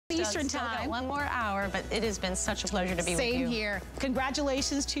Eastern time. One more hour, but it has been such a pleasure to be with you. Same here.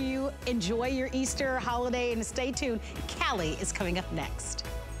 Congratulations to you. Enjoy your Easter holiday and stay tuned. Callie is coming up next.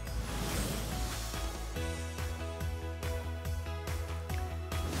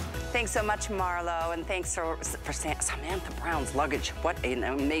 Thanks so much, Marlo, and thanks for Samantha Brown's luggage. What an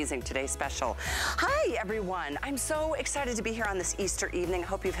amazing Today special. Hi, everyone. I'm so excited to be here on this Easter evening. I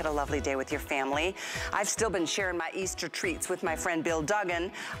hope you've had a lovely day with your family. I've still been sharing my Easter treats with my friend Bill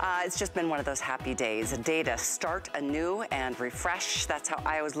Duggan. It's just been one of those happy days, a day to start anew and refresh. That's how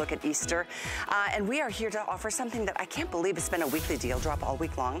I always look at Easter. And we are here to offer something that I can't believe it's been a weekly deal drop all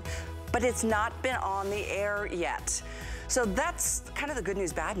week long, but it's not been on the air yet. So that's kind of the good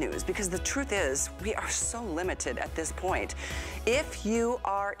news, bad news, because the truth is we are so limited at this point. If you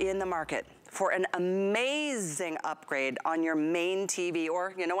are in the market for an amazing upgrade on your main TV,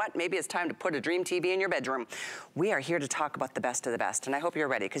 or you know what, maybe it's time to put a dream TV in your bedroom, we are here to talk about the best of the best, and I hope you're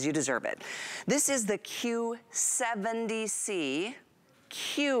ready because you deserve it. This is the Q70C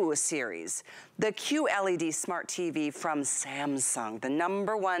Q series, the QLED smart TV from Samsung, the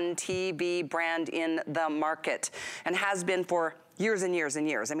 #1 TV brand in the market, and has been for years and years and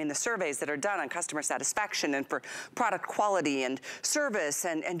years. I mean, the surveys that are done on customer satisfaction and for product quality and service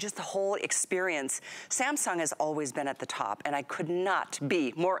and just the whole experience, Samsung has always been at the top, and I could not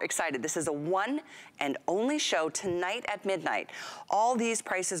be more excited. This is a one and only show tonight at midnight. All these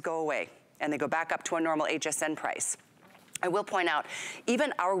prices go away, and they go back up to a normal HSN price. I will point out,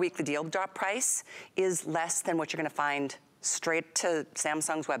 even our weekly deal drop price is less than what you're gonna find straight to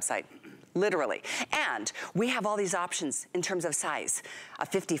Samsung's website, literally. And we have all these options in terms of size, a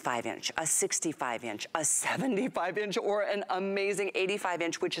 55-inch, a 65-inch, a 75-inch, or an amazing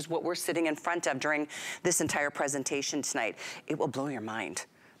 85-inch, which is what we're sitting in front of during this entire presentation tonight. It will blow your mind.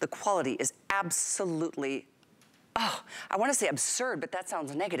 The quality is absolutely, oh, I wanna say absurd, but that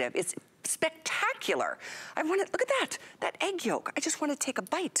sounds negative. It's spectacular. I want to, look at that egg yolk. I just want to take a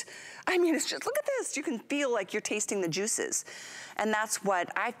bite. I mean, it's just, look at this. You can feel like you're tasting the juices. And that's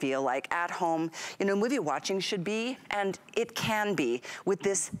what I feel like at home, you know, movie watching should be, and it can be with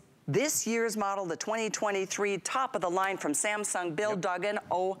this year's model, the 2023 top of the line from Samsung, Bill Duggan.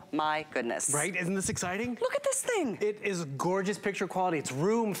 Oh my goodness. Right, isn't this exciting? Look at this thing. It is gorgeous picture quality. It's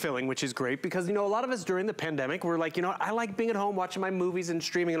room filling, which is great because, you know, a lot of us during the pandemic were like, you know, I like being at home watching my movies and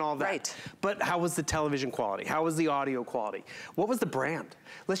streaming and all of that. Right. But how was the television quality? How was the audio quality? What was the brand?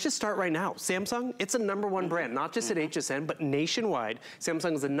 Let's just start right now. Samsung, it's a #1 brand, not just at HSN, but nationwide.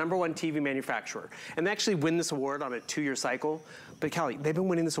 Samsung is the #1 TV manufacturer. And they actually win this award on a 2-year cycle. But Callie, they've been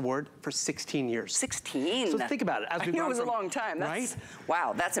winning this award for 16 years. 16? So think about it. I knew it was a long time. That's, right?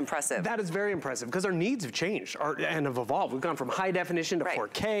 Wow, that's impressive. That is very impressive because our needs have changed and have evolved. We've gone from high definition to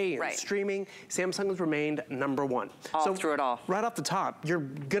 4K and streaming. Samsung has remained #1. All through it all. Right off the top, you're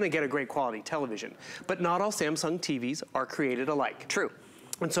gonna get a great quality television. But not all Samsung TVs are created alike. True.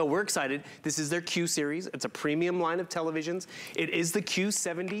 And so we're excited. This is their Q series. It's a premium line of televisions. It is the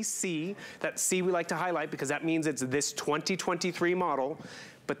Q70C. That C we like to highlight because that means it's this 2023 model.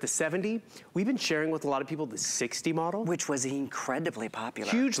 But the 70, we've been sharing with a lot of people the 60 model. Which was incredibly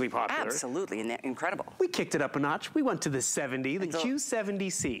popular. Hugely popular. Absolutely incredible. We kicked it up a notch. We went to the 70, the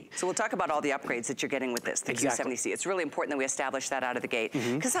Q70C. So we'll talk about all the upgrades that you're getting with this, the Q70C. It's really important that we establish that out of the gate.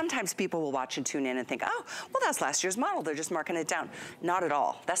 Because sometimes people will watch and tune in and think, oh, well, that's last year's model. They're just marking it down. Not at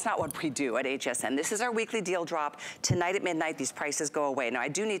all. That's not what we do at HSN. This is our weekly deal drop. Tonight at midnight, these prices go away. Now, I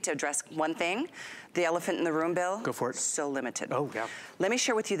do need to address one thing. The elephant in the room, Bill. Go for it. So limited. Oh, yeah. Let me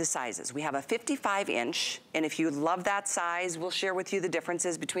share with you the sizes. We have a 55-inch, and if you love that size, we'll share with you the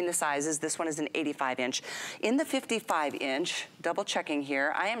differences between the sizes. This one is an 85-inch. In the 55-inch, double checking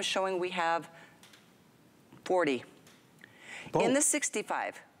here, I am showing we have 40. Boom. In the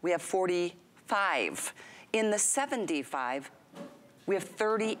 65, we have 45. In the 75, we have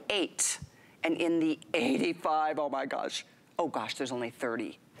 38. And in the 85, oh my gosh, there's only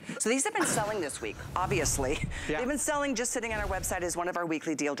 30. So these have been selling this week, obviously. Yeah. They've been selling just sitting on our website as one of our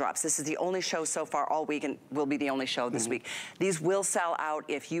weekly deal drops. This is the only show so far all week and will be the only show this week. These will sell out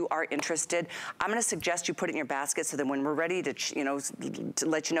if you are interested. I'm gonna suggest you put it in your basket so that when we're ready to, to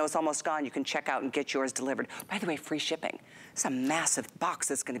let you know it's almost gone, you can check out and get yours delivered. By the way, free shipping. It's a massive box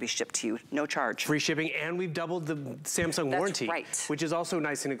that's gonna be shipped to you, no charge. Free shipping, and we've doubled the Samsung warranty. Right. Which is also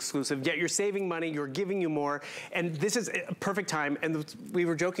nice and exclusive. Yet you're saving money, you're giving you more, and this is a perfect time. And we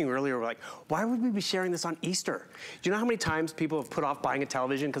were joking earlier, we're like, why would we be sharing this on Easter? Do you know how many times people have put off buying a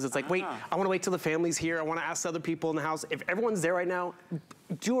television because it's like, wait, I wanna wait till the family's here, I wanna ask other people in the house. If everyone's there right now,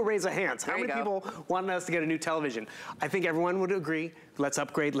 do a raise of hands. How many people wanted us to get a new television? I think everyone would agree. Let's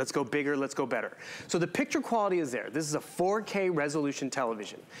upgrade, let's go bigger, let's go better. So the picture quality is there. This is a 4K resolution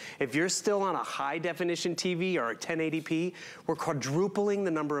television. If you're still on a high definition TV or a 1080p, we're quadrupling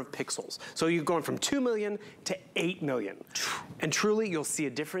the number of pixels. So you're going from 2 million to 8 million. And truly, you'll see a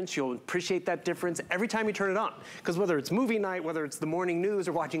difference. You'll appreciate that difference every time you turn it on. Because whether it's movie night, whether it's the morning news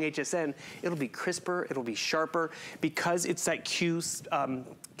or watching HSN, it'll be crisper, it'll be sharper, because it's that Q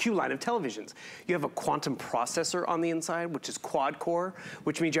line of televisions. You have a quantum processor on the inside, which is quad core,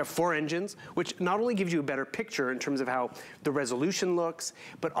 which means you have 4 engines, which not only gives you a better picture in terms of how the resolution looks,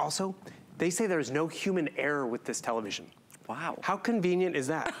 but also they say there's no human error with this television. Wow. How convenient is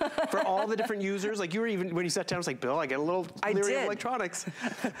that? For all the different users, like you were even, when you sat down, it's like, Bill, I get a little leery of electronics.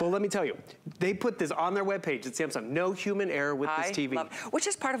 But let me tell you, they put this on their webpage at Samsung, no human error with this TV. Which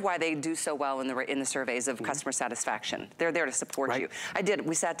is part of why they do so well in the surveys of customer satisfaction. They're there to support you.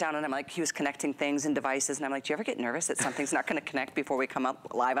 We sat down and I'm like, he was connecting things and devices and I'm like, do you ever get nervous that something's not gonna connect before we come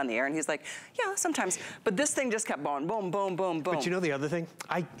up live on the air? And he's like, yeah, sometimes. But this thing just kept going, boom, boom, boom, boom. But you know the other thing?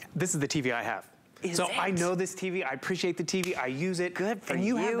 This is the TV I have. I know this TV, I appreciate the TV, I use it. Good for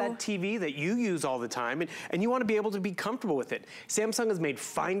you. And you have that TV that you use all the time, and you want to be able to be comfortable with it. Samsung has made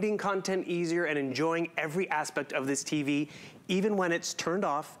finding content easier and enjoying every aspect of this TV, even when it's turned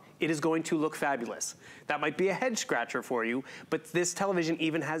off. It is going to look fabulous. That might be a head scratcher for you, but this television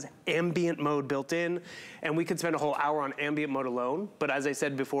even has ambient mode built in, and we could spend a whole hour on ambient mode alone, but as I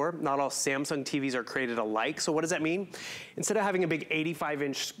said before, not all Samsung TVs are created alike, so what does that mean? Instead of having a big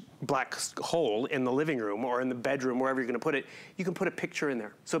 85-inch black hole in the living room or in the bedroom, wherever you're gonna put it, you can put a picture in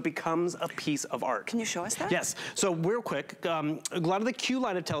there, so it becomes a piece of art. Can you show us that? Yes, so real quick, a lot of the Q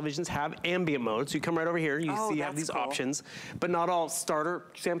line of televisions have ambient mode, so you come right over here, you see you have these options, but not all starter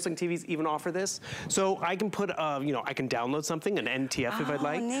Samsung TVs even offer this. So I can put, I can download something, an NTF if I'd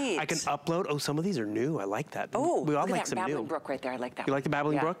like. Neat. I can upload, some of these are new, I like that. Oh, we all look like at that some Babbling new. Brook right there, I like that. You like the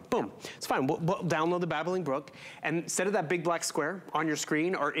Babbling Brook? Boom, it's fine, we'll download the Babbling Brook, and instead of that big black square on your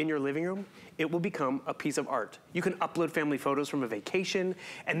screen or in your living room, it will become a piece of art. You can upload family photos from a vacation,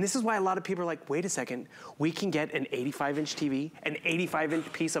 and this is why a lot of people are like, wait a second, we can get an 85-inch TV, an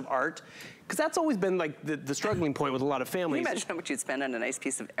 85-inch piece of art, because that's always been like the struggling point with a lot of families. Can you imagine how much you'd spend on a nice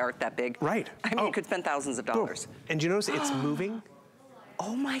piece of art that big? Right. I mean, you could spend thousands of dollars. Boom. And you notice it's moving?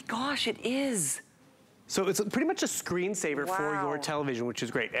 Oh my gosh, it is. So it's pretty much a screensaver for your television, which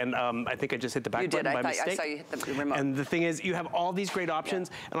is great. And I think I just hit the back button by mistake. I saw you hit the remote. And the thing is, you have all these great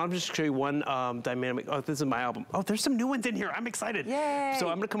options, and I'll just show you one dynamic. Oh, this is my album. Oh, there's some new ones in here. I'm excited. Yay. So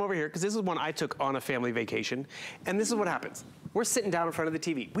I'm gonna come over here, because this is one I took on a family vacation. And this is what happens. We're sitting down in front of the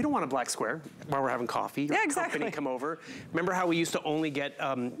TV. We don't want a black square while we're having coffee. Your company come over. Remember how we used to only get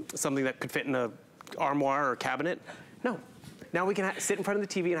something that could fit in an armoire or cabinet? No. Now we can sit in front of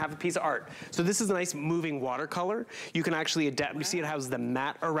the TV and have a piece of art. So this is a nice moving watercolor. You can actually adapt. You see it has the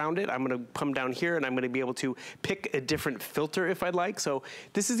mat around it. I'm gonna come down here and I'm gonna be able to pick a different filter if I'd like. So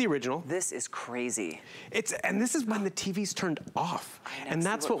this is the original. This is crazy. And this is when the TV's turned off. And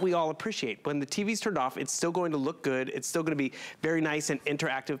that's what we all appreciate. When the TV's turned off, it's still going to look good. It's still gonna be very nice and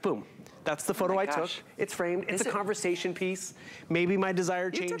interactive. Boom. That's the photo I took. It's framed. It's a conversation piece. Maybe my desire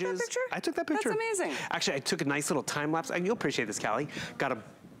changes. You took that picture? I took that picture. That's amazing. Actually, I took a nice little time lapse. You'll appreciate this, Callie. Got a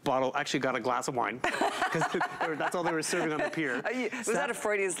bottle, actually got a glass of wine, because that's all they were serving on the pier. Was that a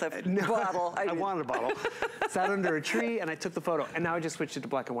Freudian slip? No, bottle. I wanted a bottle. Sat under a tree and I took the photo, and now I just switched it to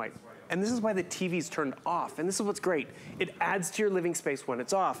black and white. And this is why the TV's turned off, and this is what's great. It adds to your living space when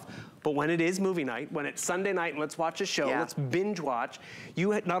it's off, but when it is movie night, when it's Sunday night and let's watch a show, let's binge watch,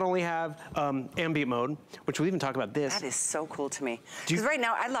 you not only have ambient mode, which we'll even talk about this. That is so cool to me. Because right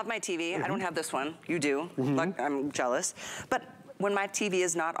now, I love my TV. I don't have this one. You do. Like, I'm jealous. But when my TV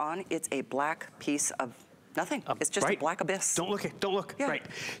is not on, it's a black piece of nothing. It's just a black abyss. Don't look. Don't look. Yeah. Right.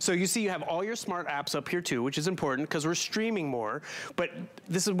 So you see you have all your smart apps up here too, which is important because we're streaming more. But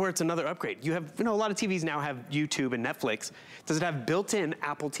this is where it's another upgrade. You have, a lot of TVs now have YouTube and Netflix. Does it have built-in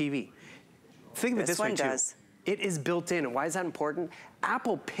Apple TV? Think of it this way too. It is built in. And why is that important?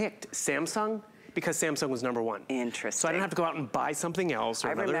 Apple picked Samsung because Samsung was #1. Interesting. So I didn't have to go out and buy something else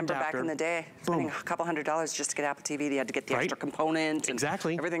or another adapter. Back in the day, spending a couple $100s just to get Apple TV. You had to get the extra component and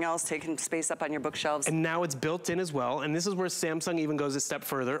everything else, taking space up on your bookshelves. And now it's built in as well. And this is where Samsung even goes a step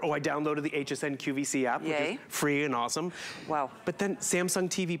further. Oh, I downloaded the HSN QVC app, which is free and awesome. Wow. But then Samsung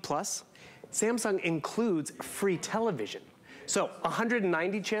TV Plus, Samsung includes free television. So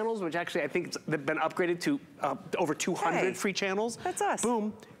 190 channels, which actually I think have been upgraded to over 200 free channels. That's us.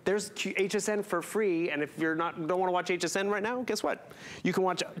 Boom. There's HSN for free, and if you're don't want to watch HSN right now, guess what? You can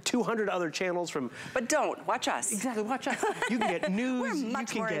watch 200 other channels from... But don't, watch us. Exactly, watch us. You can get news, We're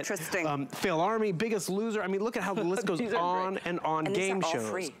much more interesting. Fail Army, Biggest Loser. I mean, look at how the list goes on and on. And game these are all shows.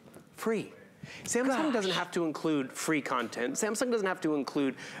 free. Free. Samsung doesn't have to include free content. Samsung doesn't have to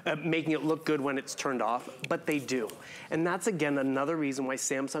include making it look good when it's turned off, but they do. And that's, again, another reason why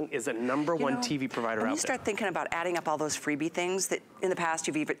Samsung is a #1 TV provider out there. When you start thinking about adding up all those freebie things that in the past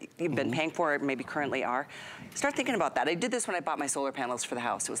you've been paying for, or maybe currently are, start thinking about that. I did this when I bought my solar panels for the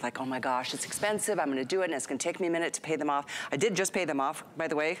house. It was like, oh my gosh, it's expensive. I'm gonna do it, and it's gonna take me a minute to pay them off. I did just pay them off, by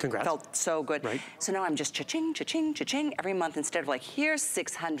the way. Congrats. Felt so good. Right. So now I'm just cha-ching, cha-ching, cha-ching every month instead of like, here's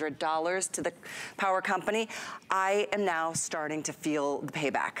 $600 to the power company. I am now starting to feel the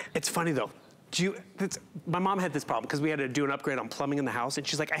payback. It's funny though. My mom had this problem because we had to do an upgrade on plumbing in the house, and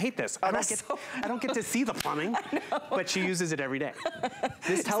she's like, I hate this. I don't get to see the plumbing, but she uses it every day.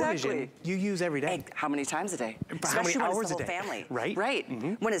 This television, you use every day. How many times a day? How many hours a day? Family. Right? Right.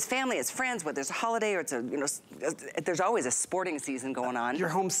 When it's family, it's friends, whether there's a holiday or it's a, there's always a sporting season going on. You're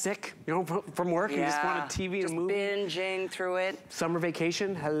homesick, you're home from work, you just want a TV and a movie. Binging through it. Summer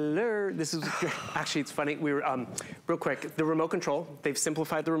vacation, hello. This is, actually it's funny, we were, real quick, the remote control, they've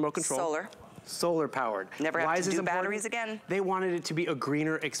simplified the remote control. Solar powered. Never have to do batteries again. They wanted it to be a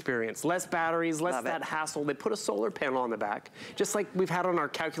greener experience. Less batteries, less that hassle. They put a solar panel on the back, just like we've had on our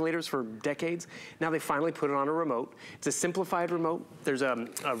calculators for decades. Now they finally put it on a remote. It's a simplified remote. There's a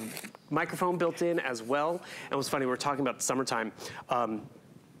microphone built in as well. And it was funny, we were talking about summertime.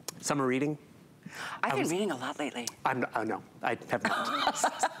 Summer reading. I've been reading a lot lately. No, I have not.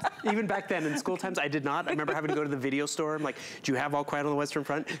 Even back then in school times, I did not. I remember having to go to the video store. I'm like, do you have All Quiet on the Western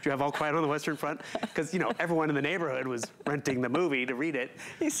Front? Do you have All Quiet on the Western Front? Because, you know, everyone in the neighborhood was renting the movie to read it.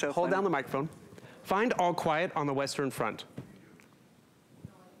 He's so Hold funny. down the microphone. Find All Quiet on the Western Front.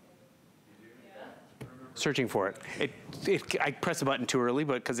 Searching for it. I pressed a button too early,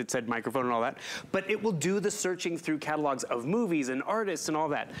 but because it said microphone and all that. But it will do the searching through catalogs of movies and artists and all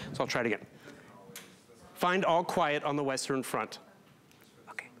that. So I'll try it again. Find All Quiet on the Western Front.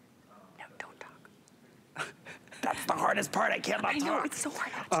 Okay. No, don't talk. That's the hardest part. I can't not talk. I know, it's so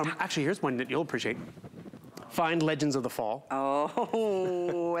hard not to talk. Actually, here's one that you'll appreciate. Find Legends of the Fall.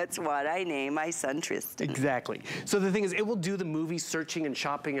 Oh, that's what I name my son Tristan. Exactly. So the thing is, it will do the movie searching and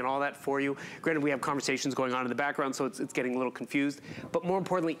shopping and all that for you. Granted, we have conversations going on in the background, so it's getting a little confused. But more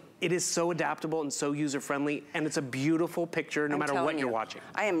importantly, it is so adaptable and so user-friendly, and it's a beautiful picture no matter what you're watching.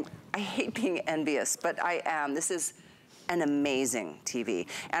 I hate being envious, but I am. This is an amazing TV.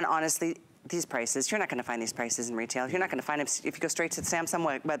 And honestly, these prices, you're not gonna find these prices in retail. You're not gonna find them if you go straight to the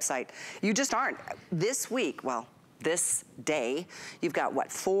Samsung website. You just aren't. This week, well, this day, you've got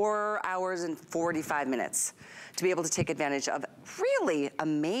what, 4 hours and 45 minutes to be able to take advantage of really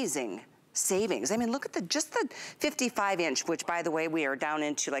amazing savings. I mean, look at just the 55-inch, which by the way, we are down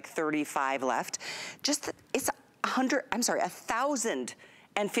into like 35 left. It's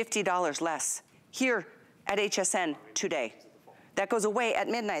 $1,050 less here at HSN today. That goes away at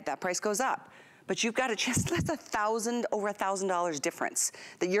midnight, that price goes up. But you've got a chance, that's over $1,000 difference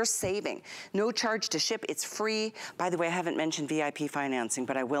that you're saving. No charge to ship, it's free. By the way, I haven't mentioned VIP financing,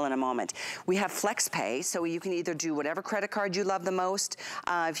 but I will in a moment. We have FlexPay, so you can either do whatever credit card you love the most.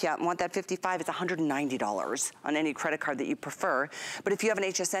 If you want that 55, it's $190 on any credit card that you prefer. But if you have an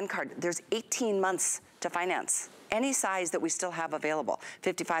HSN card, there's 18 months to finance. Any size that we still have available,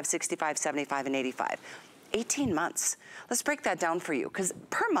 55, 65, 75, and 85. 18 months. Let's break that down for you, because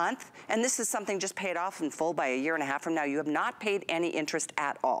per month, and this is something just paid off in full by a year and a half from now, you have not paid any interest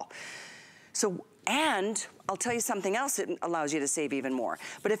at all. So, and I'll tell you something else that allows you to save even more.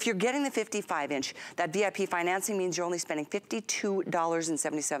 But if you're getting the 55-inch, that VIP financing means you're only spending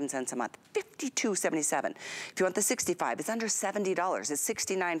 $52.77 a month. $52.77. If you want the 65, it's under $70. It's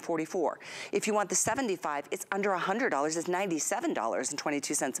 $69.44. If you want the 75, it's under $100. It's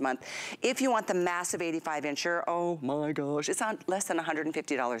 $97.22 a month. If you want the massive 85-incher, oh my gosh, it's on less than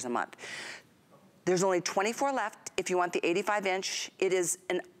 $150 a month. There's only 24 left. If you want the 85-inch, it is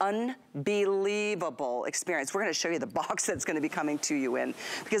an unbelievable experience. We're gonna show you the box that's gonna be coming to you in,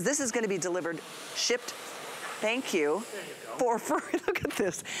 because this is gonna be delivered, shipped, thank you, for free. Look at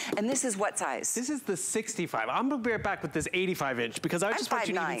this. And this is what size? This is the 65. I'm gonna be right back with this 85-inch, because I just want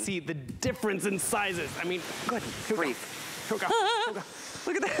you to even see the difference in sizes. I mean, good grief. Look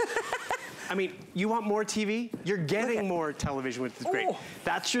at that. I mean, you want more TV? You're getting more television, which is great.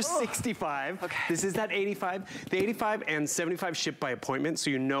 That's your 65. Okay. This is that 85. The 85 and 75 ship by appointment, so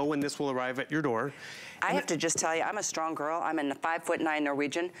you know when this will arrive at your door. I have to just tell you, I'm a strong girl. I'm in the 5'9"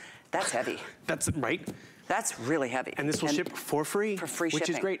 Norwegian. That's heavy. That's right. That's really heavy. And this will ship for free. For free which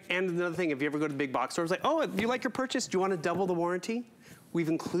shipping. is great. And another thing, if you ever go to the big box stores, like, oh, you like your purchase? Do you want to double the warranty? We've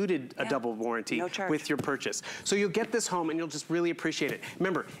included a double warranty with your purchase. So you'll get this home and you'll just really appreciate it.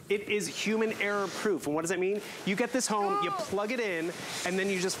 Remember, it is human error proof. And what does that mean? You get this home, you plug it in, and then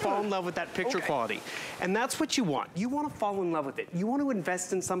you just fall in love with that picture quality. And that's what you want. You want to fall in love with it. You want to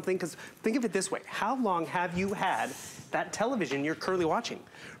invest in something, because think of it this way. How long have you had that television you're currently watching?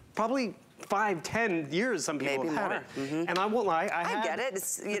 Probably 5, 10 years, some people have had it. And I won't lie, I get it.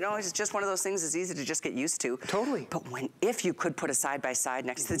 It's, you know, it's just one of those things that's easy to just get used to. Totally. But if you could put a side-by-side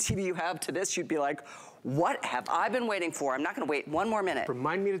next to the TV you have to this, you'd be like, what have I been waiting for? I'm not gonna wait one more minute.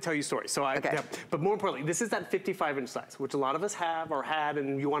 Remind me to tell you a story. So but more importantly, this is that 55-inch size, which a lot of us have or had,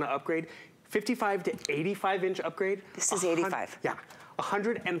 and you wanna upgrade. 55 to 85-inch upgrade. This is 85. Yeah.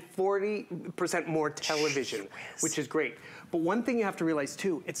 140% more television, which is great. But one thing you have to realize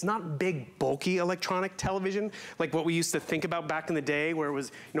too, it's not big, bulky electronic television like what we used to think about back in the day, where it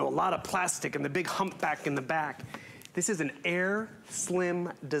was, you know, a lot of plastic and the big humpback in the back. This is an air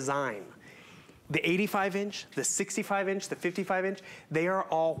slim design. The 85-inch, the 65-inch, the 55-inch, they are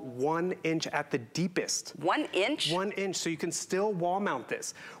all 1 inch at the deepest. 1 inch? 1 inch, so you can still wall mount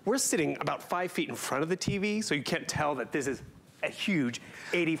this. We're sitting about 5 feet in front of the TV, so you can't tell that this is a huge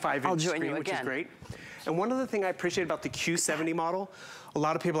 85-inch screen, which is great. And one other thing I appreciate about the Q70 model, a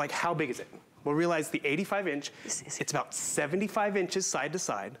lot of people are like, how big is it? Well, realize the 85-inch, it's about 75 inches side to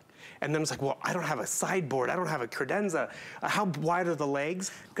side. And then it's like, well, I don't have a sideboard. I don't have a credenza. How wide are the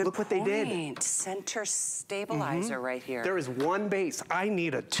legs? Look what they did. Center stabilizer right here. There is one base. I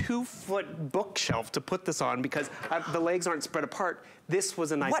need a 2-foot bookshelf to put this on because the legs aren't spread apart. This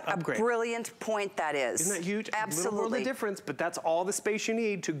was a nice upgrade. What a brilliant point that is. Isn't that huge? Absolutely. A little world of difference, but that's all the space you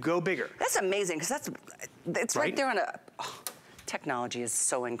need to go bigger. That's amazing, because it's right there on a... Technology is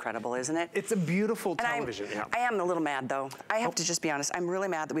so incredible, isn't it? It's a beautiful television. I am a little mad, though. I have to just be honest. I'm really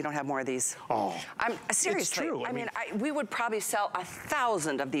mad that we don't have more of these. Seriously. It's true. I mean, we would probably sell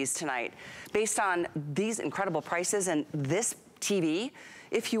 1,000 of these tonight based on these incredible prices. And this TV,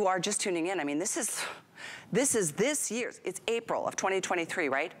 if you are just tuning in, I mean, this is this year's. It's April of 2023,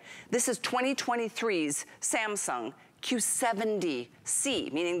 right? This is 2023's Samsung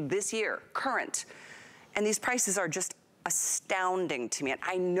Q70C, meaning this year, current. And these prices are just astounding to me. And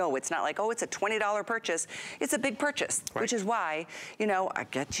I know it's not like, oh, it's a $20 purchase. It's a big purchase, which is why, you know, I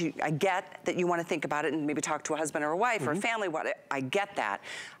get that you want to think about it and maybe talk to a husband or a wife or a family. I get that.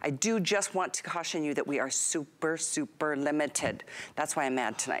 I do just want to caution you that we are super, super limited. That's why I'm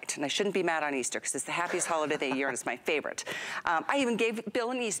mad tonight. And I shouldn't be mad on Easter because it's the happiest holiday of the year and it's my favorite. I even gave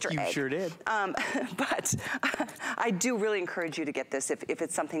Bill an Easter egg. You sure did. But I do really encourage you to get this if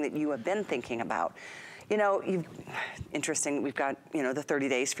it's something that you have been thinking about. You know, interesting, we've got, you know, the 30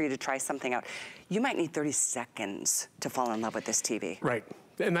 days for you to try something out. You might need 30 seconds to fall in love with this TV. Right.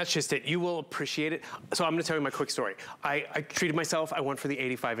 And that's just it. You will appreciate it. So I'm going to tell you my quick story. I treated myself. I went for the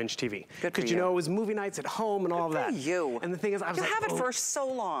 85-inch TV. Because, you know, it was movie nights at home and all of that. Good for you. And the thing is, I was like, you have it for so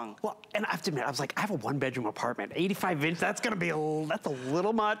long. Well, and I have to admit, I was like, I have a 1-bedroom apartment. 85-inch, that's going to be that's a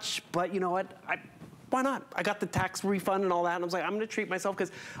little much. But you know what? Why not? I got the tax refund and all that, and I was like, I'm gonna treat myself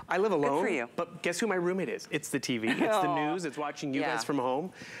because I live alone. Good for you. But guess who my roommate is? It's the TV, it's the news, it's watching you guys from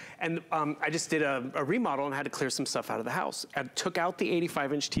home. And I just did a remodel and had to clear some stuff out of the house. I took out the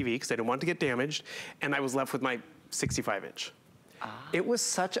 85-inch TV because I didn't want it to get damaged, and I was left with my 65-inch. It was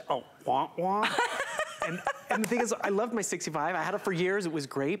such a wah-wah. And the thing is, I loved my 65. I had it for years. It was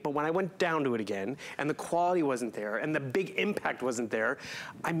great. But when I went down to it again, and the quality wasn't there, and the big impact wasn't there,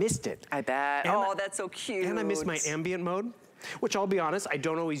 I missed it. I bet. That's so cute. And I missed my ambient mode, which I'll be honest, I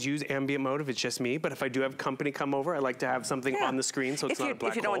don't always use ambient mode if it's just me. But if I do have company come over, I like to have something on the screen so it's not a black hole.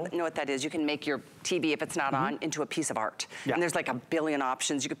 If you don't know what that is, you can make your TV, if it's not on, into a piece of art. And there's like a billion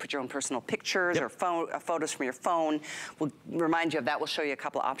options. You could put your own personal pictures or photos from your phone. We'll remind you of that. We'll show you a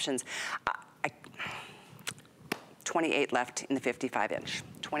couple of options. 28 left in the 55-inch.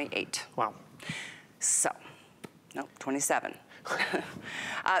 28. Wow. So, no, 27.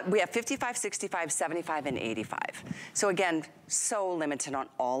 We have 55, 65, 75, and 85. So again, so limited on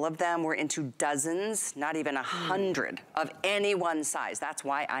all of them. We're into dozens, not even 100 of any one size. That's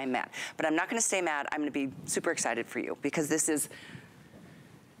why I'm mad. But I'm not gonna stay mad. I'm gonna be super excited for you because this is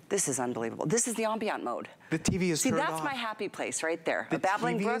unbelievable. This is the ambient mode. The TV is turned off. See, that's my happy place right there. The a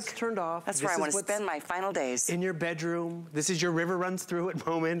babbling TV brook. is turned off. That's where I want to spend my final days. In your bedroom. This is your river runs through it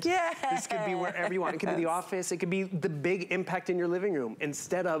moment. Yes. This could be wherever you want. It could be the office. It could be the big impact in your living room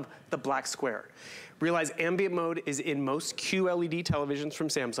instead of the black square. Realize ambient mode is in most QLED televisions from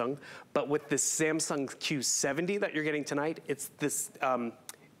Samsung, but with the Samsung Q70 that you're getting tonight, it's this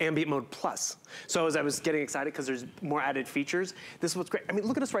Ambient Mode Plus. So as I was getting excited because there's more added features, this is what's great. I mean,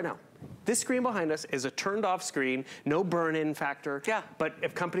 look at us right now. This screen behind us is a turned off screen, no burn-in factor. Yeah. But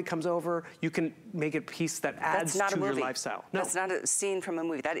if company comes over, you can make it a piece that adds to your lifestyle. No. That's not a scene from a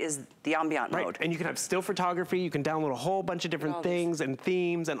movie. That is the ambient mode. And you can have still photography. You can download a whole bunch of different things and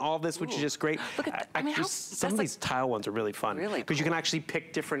themes and all this, which is just great. Look at, some of these tile ones are really fun. Really because you can actually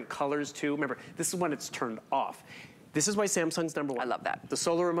pick different colors too. Remember, this is when it's turned off. This is why Samsung's #1. I love that. The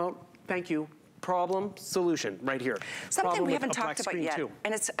solar remote, thank you. Problem, solution, right here. Something we haven't talked about yet,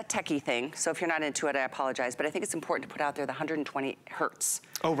 and it's a techie thing, so if you're not into it, I apologize, but I think it's important to put out there the 120 hertz.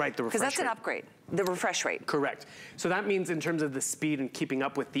 Oh, right, the refresh rate. Because that's an upgrade, the refresh rate. Correct. So that means in terms of the speed and keeping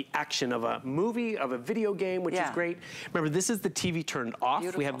up with the action of a movie, of a video game, which is great. Remember, this is the TV turned off.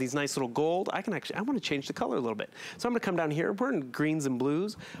 Beautiful. We have these nice little gold. I want to change the color a little bit. So I'm going to come down here. We're in greens and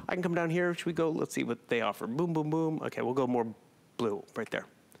blues. I can come down here. Should we go? Let's see what they offer. Boom, boom, boom. Okay, we'll go more blue right there.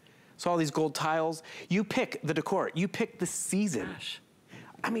 So all these gold tiles, you pick the decor, you pick the season. Gosh.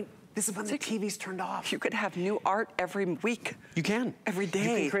 I mean, this is when the TV's turned off. You could have new art every week. You can. Every day.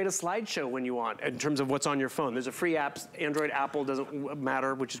 You can create a slideshow when you want in terms of what's on your phone. There's a free app, Android, Apple, doesn't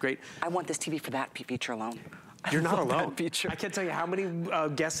matter, which is great. I want this TV for that feature alone. You're not alone. I can't tell you how many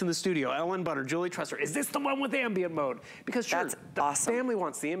guests in the studio, Ellen Butter, Julie Trusser, is this the one with ambient mode? Because sure, the family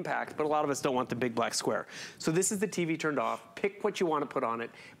wants the impact, but a lot of us don't want the big black square. So this is the TV turned off. Pick what you want to put on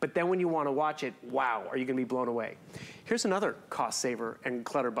it, but then when you want to watch it, wow, are you going to be blown away? Here's another cost saver and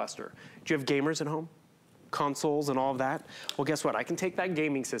clutter buster. Do you have gamers at home? Consoles and all of that? Well, guess what? I can take that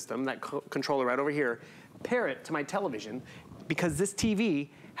gaming system, that controller right over here, pair it to my television, because this TV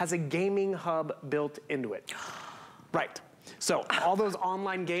has a gaming hub built into it. Right. So all those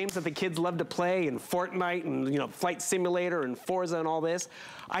online games that the kids love to play, and Fortnite and Flight Simulator and Forza and all this,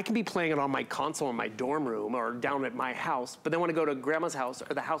 I can be playing it on my console in my dorm room or down at my house, but then when I go to grandma's house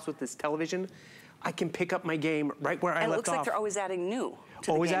or the house with this television, I can pick up my game right where I left off. And it looks like they're always adding new.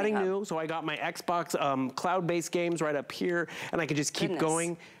 Always adding new, so I got my Xbox cloud-based games right up here, and I can just keep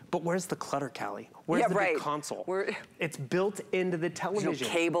going. But where's the clutter, Callie? Where's the big console? It's built into the television.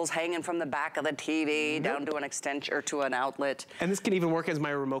 Cables hanging from the back of the TV down to an extension or to an outlet. And this can even work as my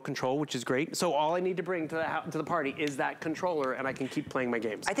remote control, which is great. So all I need to bring to the party is that controller, and I can keep playing my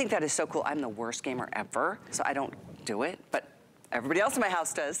games. I think that is so cool. I'm the worst gamer ever, so I don't do it, but everybody else in my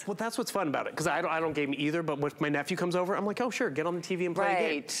house does. Well, that's what's fun about it, because I don't game either, but when my nephew comes over, I'm like, oh, sure, get on the TV and play a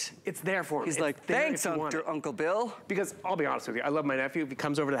game. It's there for him. He's like, thanks, Uncle Bill. Because I'll be honest with you, I love my nephew. If he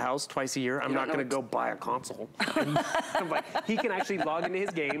comes over to the house twice a year, I'm not going to go buy a console. He can actually log into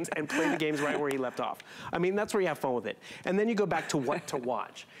his games and play the games right where he left off. I mean, that's where you have fun with it. And then you go back to what to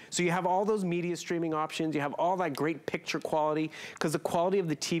watch. So you have all those media streaming options. You have all that great picture quality, because the quality of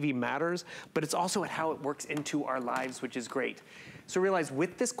the TV matters, but it's also at how it works into our lives, which is great. So realize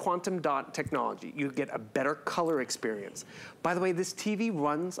with this quantum dot technology, you get a better color experience. By the way, this TV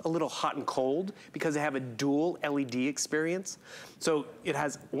runs a little hot and cold because they have a dual LED experience. So it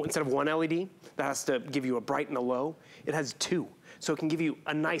has, instead of one LED that has to give you a bright and a low, it has two. So it can give you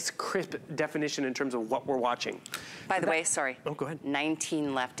a nice crisp definition in terms of what we're watching. By the way, sorry. Oh, go ahead.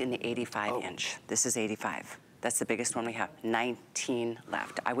 19 left in the 85-inch. This is 85. That's the biggest one we have. 19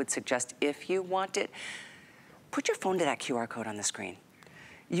 left. I would suggest if you want it, put your phone to that QR code on the screen.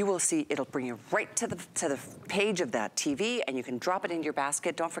 You will see it'll bring you right to the page of that TV, and you can drop it into your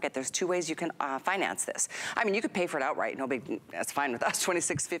basket. Don't forget, there's 2 ways you can finance this. I mean, you could pay for it outright. No big, that's fine with us.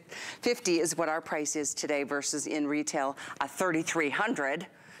 $2,650 is what our price is today versus in retail $3,300.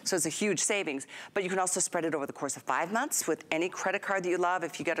 So it's a huge savings, but you can also spread it over the course of 5 months with any credit card that you love.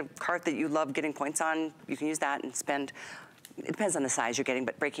 If you got a card that you love getting points on, you can use that and spend. It depends on the size you're getting,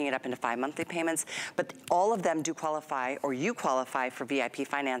 but breaking it up into 5 monthly payments. But all of them do qualify, or you qualify for VIP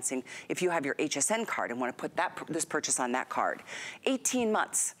financing if you have your HSN card and want to put this purchase on that card. 18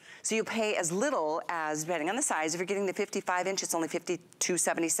 months. So you pay as little as, depending on the size, if you're getting the 55-inch, it's only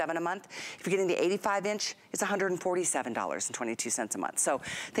 $52.77 a month. If you're getting the 85-inch, it's $147.22 a month. So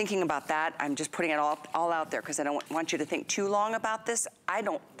thinking about that, I'm just putting it all out there because I don't want you to think too long about this. I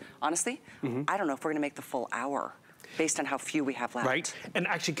don't, honestly, I don't know if we're going to make the full hour based on how few we have left. Right. And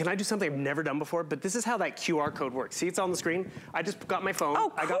actually, can I do something I've never done before? But this is how that QR code works. See, it's on the screen. I just got my phone. Oh,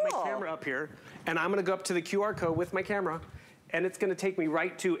 cool. I got my camera up here, and I'm going to go up to the QR code with my camera, and it's going to take me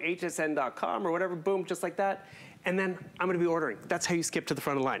right to hsn.com or whatever, boom, just like that. And then I'm going to be ordering. That's how you skip to the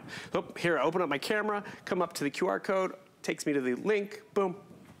front of the line. So here, I open up my camera, come up to the QR code, takes me to the link, boom,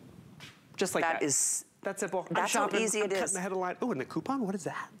 just like that. That is That simple. That's how easy it is. Cutting the head of line. Oh, and the coupon, what is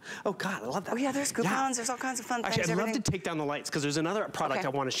that? Oh God, I love that. Oh yeah, there's coupons, there's all kinds of fun things. Actually, I'd love to take down the lights because there's another product I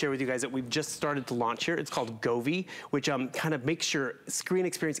want to share with you guys that we've just started to launch here. It's called Govee, which kind of makes your screen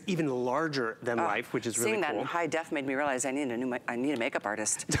experience even larger than life, which is really cool. Seeing that in high def made me realize I need a makeup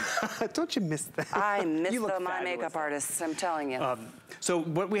artist. Don't you miss that? I miss my makeup artists, I'm telling you. So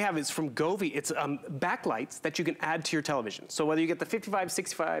what we have is from Govee, it's backlights that you can add to your television. So whether you get the 55,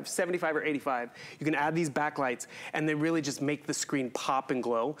 65, 75, or 85, you can add these backlights and they really just make the screen pop and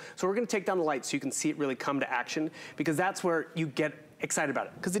glow. So we're gonna take down the lights so you can see it really come to action because that's where you get excited about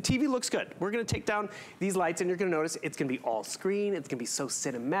it because the TV looks good. We're gonna take down these lights and you're gonna notice it's gonna be all screen, it's gonna be so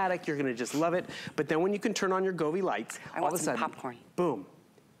cinematic, you're gonna just love it. But then when you can turn on your Govee lights, all of a sudden, popcorn. Boom.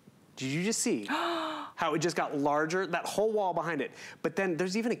 Did you just see how it just got larger, that whole wall behind it? But then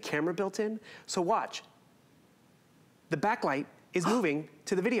there's even a camera built in. So watch, the backlight is moving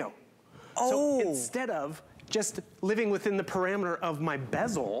to the video. So instead of just living within the parameter of my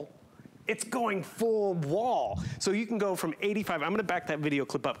bezel, it's going full wall. So you can go from 85, I'm gonna back that video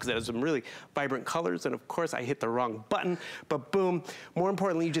clip up because it has some really vibrant colors, and of course I hit the wrong button, but boom. More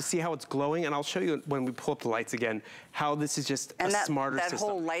importantly, you just see how it's glowing, and I'll show you when we pull up the lights again, how this is just a smarter system. That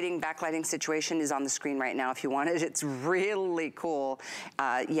whole backlighting situation is on the screen right now if you want it. It's really cool.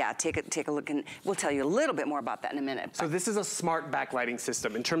 Yeah, take a look, and we'll tell you a little bit more about that in a minute. So this is a smart backlighting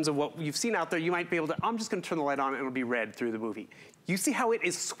system. In terms of what you've seen out there, you might be able to, I'm just gonna turn the light on and it'll be red through the movie. You see how it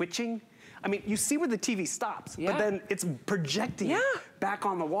is switching? I mean, you see where the TV stops, but then it's projecting back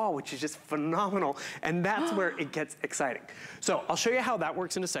on the wall, which is just phenomenal. And that's where it gets exciting. So I'll show you how that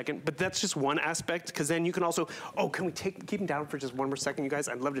works in a second, but that's just one aspect, because then you can also, can we keep them down for just one more second, you guys?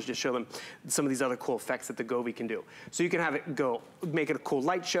 I'd love to just show them some of these other cool effects that the Govee can do. So you can have it go, make it a cool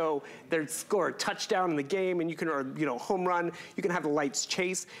light show, then score a touchdown in the game, and you can, or home run. You can have the lights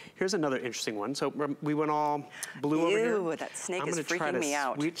chase. Here's another interesting one. So we went all blue over here. Ew, that snake is freaking me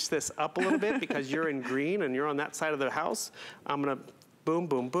out. I'm gonna try to switch this up a little bit because you're in green and you're on that side of the house. I'm gonna boom,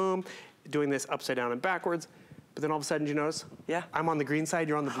 boom, boom, doing this upside down and backwards. But then all of a sudden, you notice? Yeah. I'm on the green side,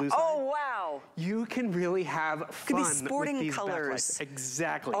 you're on the blue side. Oh, wow. You can really have fun be sporting with these colors. backlights.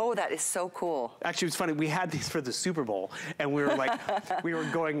 Exactly. Oh, that is so cool. Actually, it's funny, we had these for the Super Bowl, and we were like, we were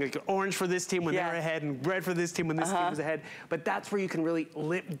going like orange for this team when they're ahead, and red for this team when this team was ahead. But that's where you can really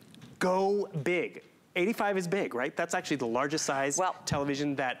go big. 85 is big, right? That's actually the largest size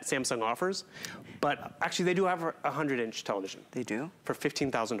television that Samsung offers. But actually, they do have a 100-inch television. They do? For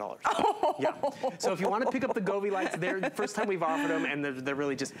 $15,000. Yeah. So if you want to pick up the Govee lights, they're the first time we've offered them, and they're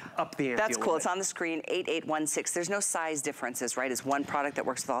really just up the ante. That's cool. It's on the screen, 8816. There's no size differences, right? It's one product that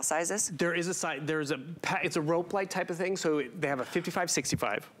works with all sizes? There is a size. It's a rope light type of thing. So they have a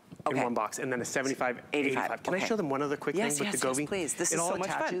 55-65. In one box, and then a 75-85. Can I show them one other quick thing with the Govee? Yes, please. This is so much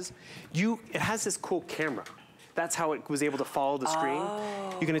fun. It has this cool camera. That's how it was able to follow the screen.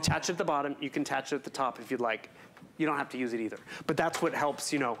 You can attach it at the bottom. You can attach it at the top if you'd like. You don't have to use it either. But that's what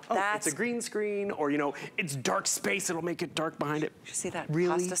helps, it's a green screen, or, it's dark space. It'll make it dark behind it. Did you see that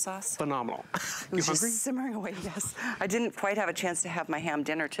really pasta sauce? Phenomenal. It was just simmering away, yes. I didn't quite have a chance to have my ham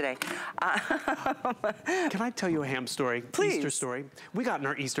dinner today. Can I tell you a ham story? Please. Easter story. We got in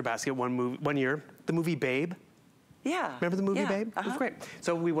our Easter basket one year, the movie Babe. Yeah. Remember the movie Babe? It was great.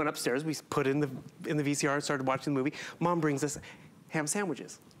 So we went upstairs, we put in the VCR and started watching the movie. Mom brings us ham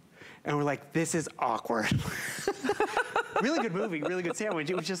sandwiches. And we're like, this is awkward. Really good movie, really good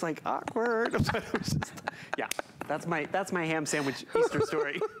sandwich. It was just like awkward. That's my ham sandwich Easter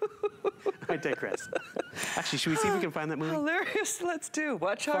story. I digress. Actually, should we see if we can find that movie? Hilarious. Let's do.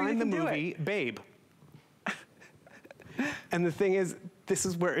 Watch how you can do it. Find the movie Babe. And the thing is, this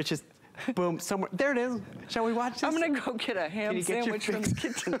is where it's just boom, somewhere. There it is. Shall we watch this? I'm going to go get a ham sandwich from the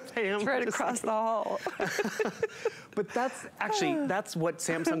kitchen. Right across the hall. But that's what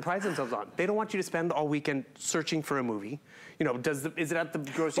Samsung prides themselves on. They don't want you to spend all weekend searching for a movie. Is it at the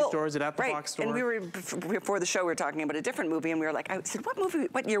grocery store? Is it at the box store? And we were, before the show, we were talking about a different movie, and we were like, I said,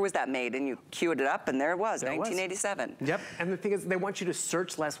 what year was that made? And you queued it up, and there it was, 1987. Yep, and the thing is, they want you to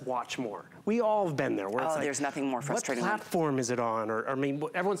search less, watch more. We all have been there. Where it's like, there's nothing more frustrating. What platform is it on? Or, I mean,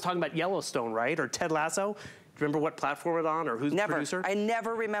 everyone's talking about Yellowstone, right? Or Ted Lasso. Do you remember what platform it's on, or who's the producer? I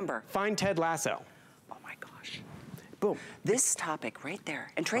never remember. Find Ted Lasso. Oh my gosh. Boom. This topic right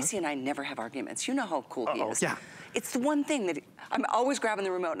there, and Tracy and I never have arguments. You know how cool he is. Yeah. It's the one thing that I'm always grabbing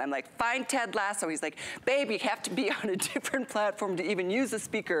the remote and I'm like, find Ted Lasso. He's like, babe, you have to be on a different platform to even use a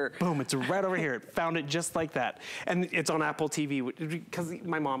speaker. Boom, it's right over here. Found it just like that. And it's on Apple TV, because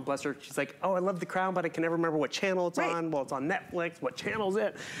my mom, bless her, she's like, oh, I love The Crown, but I can never remember what channel it's on. Well, it's on Netflix. What channel is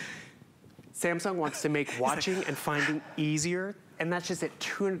it? Samsung wants to make watching and finding easier and that's just it.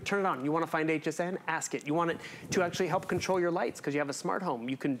 Turn it on. You want to find HSN? Ask it. You want it to actually help control your lights because you have a smart home.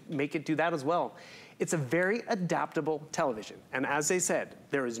 You can make it do that as well. It's a very adaptable television. And as they said,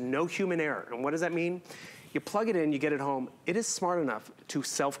 there is no human error. And what does that mean? You plug it in, you get it home. It is smart enough to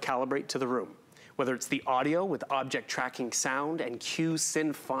self-calibrate to the room. Whether it's the audio with object tracking sound and cue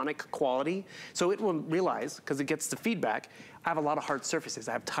symphonic quality. So it will realize, because it gets the feedback, I have a lot of hard surfaces.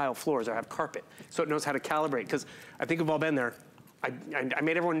 I have tile floors, or I have carpet. So it knows how to calibrate. Because I think we've all been there. I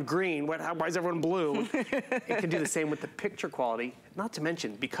made everyone green, why is everyone blue? It can do the same with the picture quality. Not to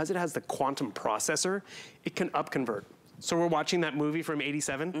mention, because it has the quantum processor, it can upconvert. So we're watching that movie from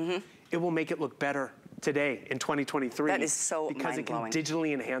 '87. It will make it look better today in 2023. That is so because mind-blowing. it can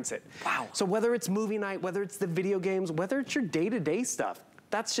digitally enhance it. Wow. So whether it's movie night, whether it's the video games, whether it's your day-to-day stuff,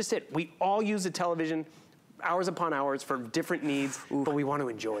 that's just it. We all use the television hours upon hours for different needs, but we want to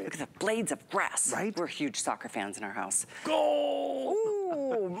enjoy it. Look at the blades of grass. Right? We're huge soccer fans in our house. Goal!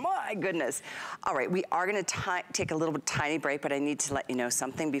 Oh my goodness. All right, we are gonna take a little tiny break, but I need to let you know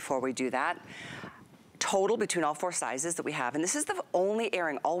something before we do that. Total between all 4 sizes that we have, and this is the only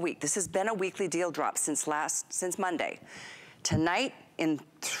airing all week. This has been a weekly deal drop since Monday. Tonight, in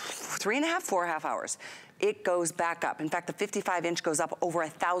 3.5, 4.5 hours, it goes back up. In fact, the 55-inch goes up over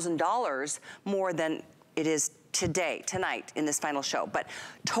 $1,000 more than it is tonight, in this final show. But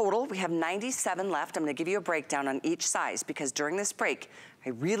total, we have 97 left. I'm gonna give you a breakdown on each size because during this break, I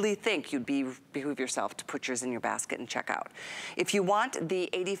really think you'd behoove yourself to put yours in your basket and check out. If you want the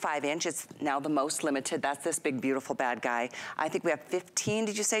 85-inch, it's now the most limited. That's this big, beautiful, bad guy. I think we have 15,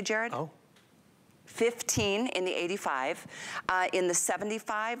 did you say, Jared? Oh. 15 in the 85. In the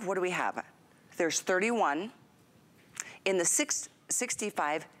 75, what do we have? There's 31. In the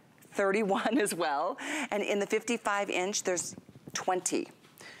 65, 31 as well. And in the 55-inch, there's 20.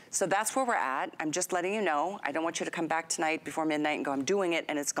 So that's where we're at. I'm just letting you know. I don't want you to come back tonight before midnight and go, I'm doing it,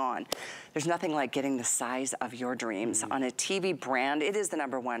 and it's gone. There's nothing like getting the size of your dreams on a TV brand. It is the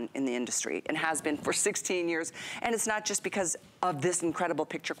 #1 in the industry and has been for 16 years. And it's not just because of this incredible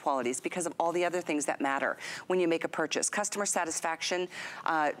picture quality. It's because of all the other things that matter when you make a purchase. Customer satisfaction,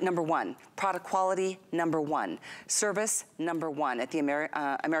 #1. Product quality, #1. Service, #1 at the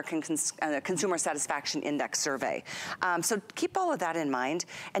American Consumer Satisfaction Index survey. So keep all of that in mind.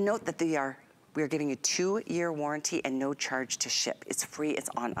 And note that we are giving you 2-year warranty and no charge to ship. It's free, it's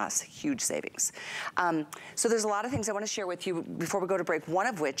on us, huge savings. So there's a lot of things I wanna share with you before we go to break, one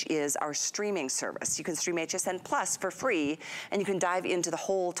of which is our streaming service. You can stream HSN Plus for free, and you can dive into the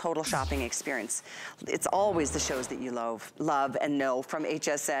whole total shopping experience. It's always the shows that you love and know from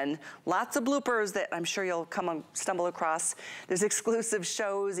HSN. Lots of bloopers that I'm sure you'll stumble across. There's exclusive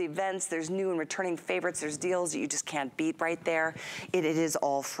shows, events, there's new and returning favorites, there's deals that you just can't beat right there. It is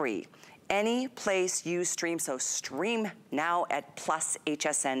all free. Any place you stream, so stream now at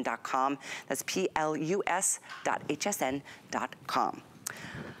plushsn.com. That's plus.hsn.com.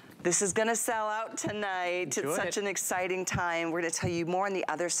 This is gonna sell out tonight. It's such an exciting time. We're gonna tell you more on the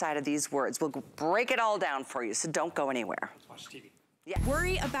other side of these words. We'll break it all down for you, so don't go anywhere. Watch TV. Yeah.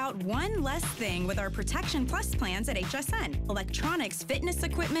 Worry about one less thing with our Protection Plus plans at HSN. Electronics, fitness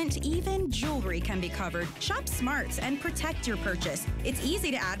equipment, even jewelry can be covered. Shop smart and protect your purchase. It's easy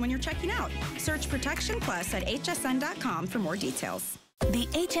to add when you're checking out. Search Protection Plus at hsn.com for more details. The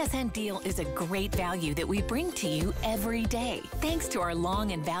HSN deal is a great value that we bring to you every day. Thanks to our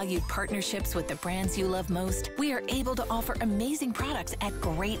long and valued partnerships with the brands you love most, we are able to offer amazing products at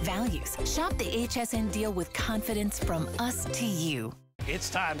great values. Shop the HSN deal with confidence from us to you. It's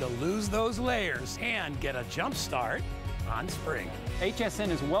time to lose those layers and get a jump start on spring.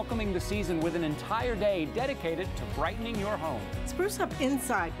 HSN is welcoming the season with an entire day dedicated to brightening your home. Spruce up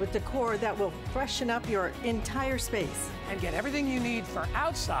inside with decor that will freshen up your entire space. And get everything you need for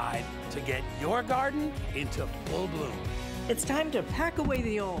outside to get your garden into full bloom. It's time to pack away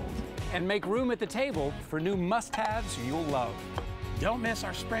the old. And make room at the table for new must-haves you'll love. Don't miss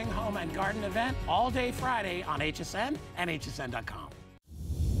our spring home and garden event all day Friday on HSN and hsn.com.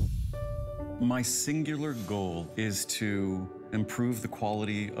 My singular goal is to improve the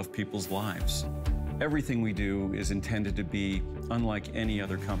quality of people's lives. Everything we do is intended to be unlike any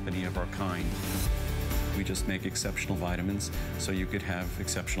other company of our kind. We just make exceptional vitamins so you could have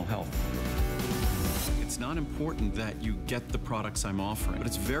exceptional health. It's not important that you get the products I'm offering, but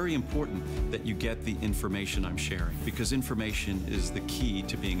it's very important that you get the information I'm sharing, because information is the key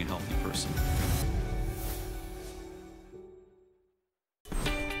to being a healthy person.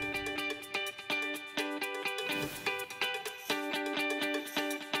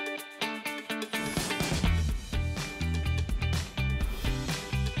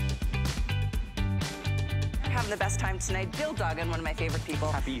 having the best time tonight. Bill Duggan, one of my favorite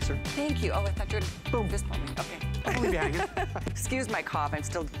people. Happy Easter. Thank you. Oh, I thought you were Boom. fist pumping. Okay. I'll leave you hanging. Excuse my cough. I'm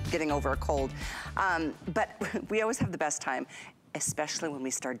still getting over a cold. But we always have the best time, especially when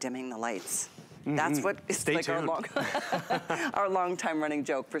we start dimming the lights. That's what is like our long time running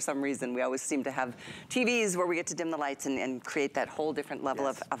joke for some reason. We always seem to have TVs where we get to dim the lights and create that whole different level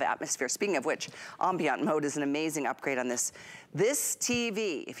of atmosphere. Speaking of which, ambient mode is an amazing upgrade on this. This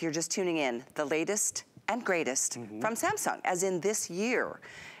TV, if you're just tuning in, the latest and greatest from Samsung, as in this year.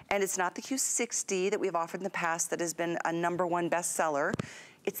 And it's not the Q60 that we've offered in the past that has been a #1 bestseller.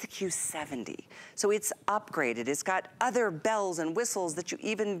 It's the Q70. So it's upgraded. It's got other bells and whistles that you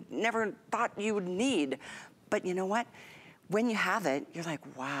even never thought you would need. But you know what? When you have it, you're like,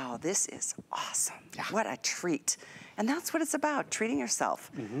 wow, this is awesome. Yeah. What a treat. And that's what it's about, treating yourself.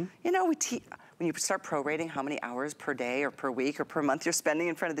 You know, when you start prorating how many hours per day or per week or per month you're spending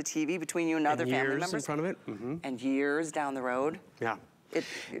in front of the TV between you and other family members. In front of it. And years down the road. Yeah.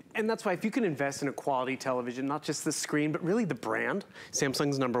 And that's why if you can invest in a quality television, not just the screen, but really the brand,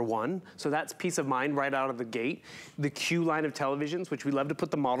 Samsung's #1. So that's peace of mind right out of the gate. The Q line of televisions, which we love to put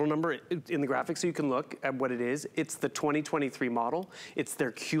the model number in the graphic so you can look at what it is. It's the 2023 model. It's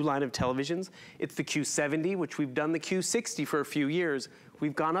their Q line of televisions. It's the Q70, which we've done the Q60 for a few years.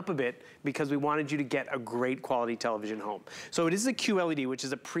 We've gone up a bit because we wanted you to get a great quality television home. So it is a QLED, which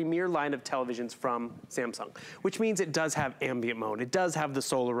is a premier line of televisions from Samsung, which means it does have ambient mode. It does have the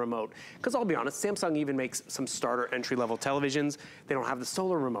solar remote. Because I'll be honest, Samsung even makes some starter entry-level televisions. They don't have the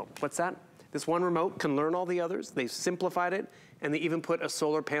solar remote. What's that? This one remote can learn all the others. They've simplified it, and they even put a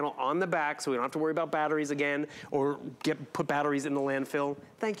solar panel on the back so we don't have to worry about batteries again or put batteries in the landfill.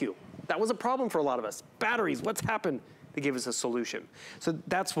 Thank you. That was a problem for a lot of us. Batteries, what's happened? They gave us a solution. So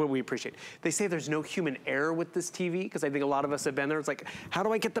that's what we appreciate. They say there's no human error with this TV, because I think a lot of us have been there. It's like, how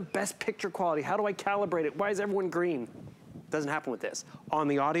do I get the best picture quality? How do I calibrate it? Why is everyone green? Doesn't happen with this. On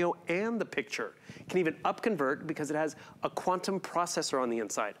the audio and the picture. It can even upconvert because it has a quantum processor on the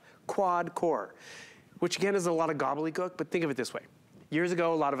inside, quad core, which again is a lot of gobbledygook, but think of it this way. Years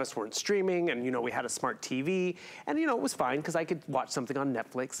ago, a lot of us weren't streaming, and we had a smart TV, and it was fine because I could watch something on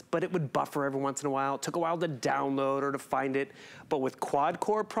Netflix, but it would buffer every once in a while. It took a while to download or to find it. But with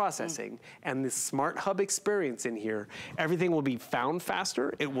quad-core processing and this smart hub experience in here, everything will be found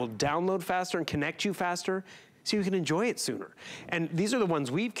faster, it will download faster and connect you faster, so you can enjoy it sooner. And these are the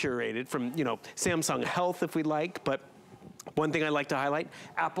ones we've curated from, Samsung Health if we like, but one thing I like to highlight,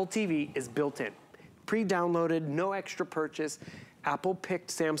 Apple TV is built in. Pre-downloaded, no extra purchase. Apple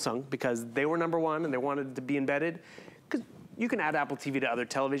picked Samsung because they were #1 and they wanted to be embedded. Because you can add Apple TV to other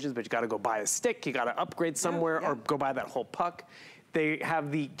televisions, but you gotta go buy a stick, you gotta upgrade somewhere or go buy that whole puck. They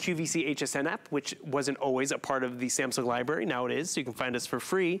have the QVC HSN app, which wasn't always a part of the Samsung library. Now it is, so you can find us for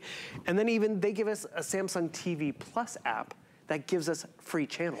free. And then even they give us a Samsung TV Plus app that gives us free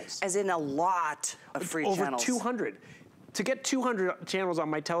channels. As in a lot of free channels. Over 200. To get 200 channels on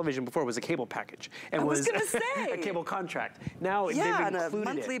my television before was a cable package. And I was gonna say. a cable contract. Now they've and included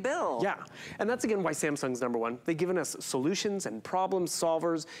a monthly it. bill. Yeah, and that's again why Samsung's #1. They've given us solutions and problem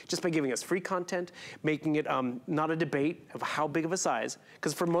solvers just by giving us free content, making it not a debate of how big of a size.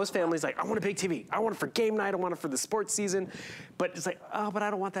 Because for most families, like, I want a big TV. I want it for game night. I want it for the sports season. But it's like, oh, but I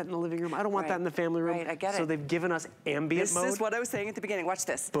don't want that in the living room. I don't want that in the family room. Right, I get it. So they've given us ambient mode. This is what I was saying at the beginning. Watch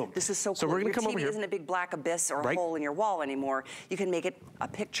this. Boom. This is so cool. So we're gonna come over here. Your TV isn't a big black abyss or a hole in your wall anymore. You can make it a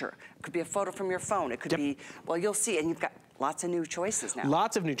picture. It could be a photo from your phone. It could be, well, you'll see, and you've got lots of new choices now.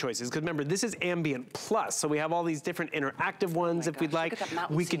 Lots of new choices, because remember, this is Ambient Plus, so we have all these different interactive ones if we'd like.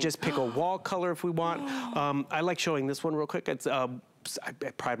 We could just pick a wall color if we want. I like showing this one real quick. It's I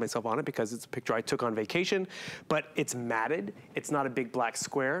pride myself on it because it's a picture I took on vacation, but it's matted. It's not a big black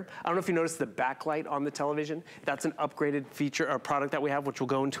square. I don't know if you noticed the backlight on the television. That's an upgraded feature or product that we have, which we'll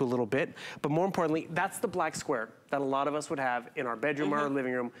go into a little bit. But more importantly, that's the black square that a lot of us would have in our bedroom or our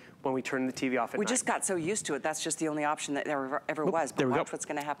living room when we turn the TV off at night. We just got so used to it. That's just the only option that there ever was. But watch what's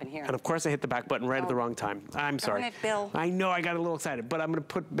going to happen here. And of course, I hit the back button right at the wrong time. I'm sorry. Darn it, Bill. I know I got a little excited, but I'm going to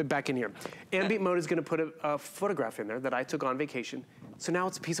put it back in here. Ambient mode is going to put a photograph in there that I took on vacation. So now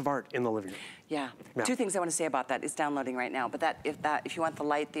it's a piece of art in the living room. Yeah. Two things I want to say about that. It's downloading right now. But if you want the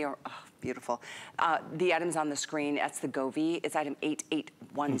light there, oh, beautiful. The items on the screen, that's the Govee. It's item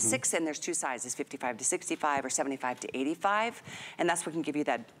 8816, and there's two sizes, 55 to 65 or 75 to 85. And that's what can give you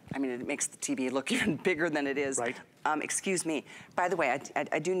that, I mean, it makes the TV look even bigger than it is. Right. Excuse me. By the way,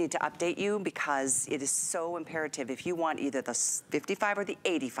 I do need to update you because it is so imperative. If you want either the 55 or the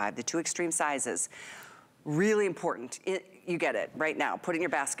 85, the two extreme sizes, really important. You get it right now. Put it in your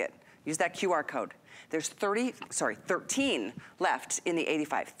basket. Use that QR code. There's 13 left in the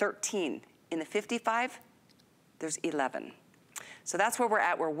 85, 13 in the 55, there's 11. So that's where we're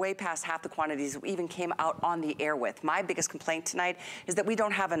at. We're way past half the quantities we even came out on the air with. My biggest complaint tonight is that we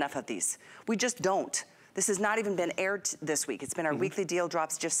don't have enough of these. We just don't. This has not even been aired this week. It's been our weekly deal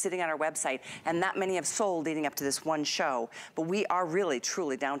drops just sitting on our website, and that many have sold leading up to this one show. But we are really,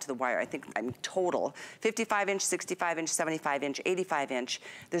 truly down to the wire. I think, total, 55-inch, 65-inch, 75-inch, 85-inch.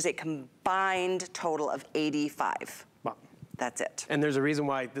 There's a combined total of 85. Wow. That's it. And there's a reason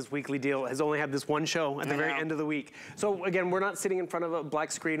why this weekly deal has only had this one show at the very end of the week. So again, we're not sitting in front of a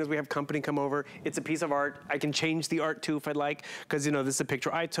black screen as we have company come over. It's a piece of art. I can change the art too if I'd like, because you know, this is a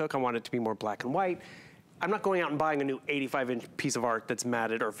picture I took. I want it to be more black and white. I'm not going out and buying a new 85-inch piece of art that's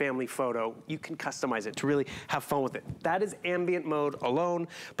matted or family photo. You can customize it to really have fun with it. That is ambient mode alone,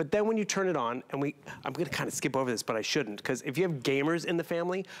 but then when you turn it on, and I'm gonna kind of skip over this, but I shouldn't, because if you have gamers in the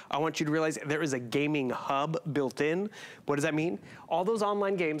family, I want you to realize there is a gaming hub built in. What does that mean? All those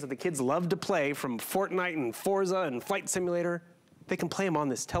online games that the kids love to play, from Fortnite and Forza and Flight Simulator, they can play them on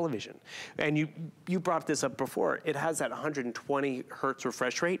this television. And you brought this up before. It has that 120 hertz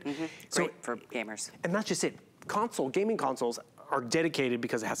refresh rate. So great for gamers. And that's just it. Gaming consoles are dedicated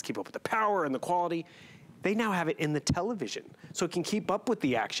because it has to keep up with the power and the quality. They now have it in the television, so it can keep up with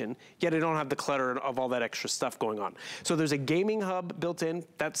the action, yet it don't have the clutter of all that extra stuff going on. So there's a gaming hub built in.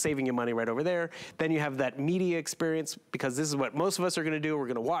 That's saving you money right over there. Then you have that media experience, because this is what most of us are gonna do. We're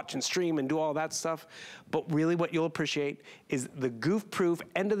gonna watch and stream and do all that stuff. But really what you'll appreciate is the goof-proof,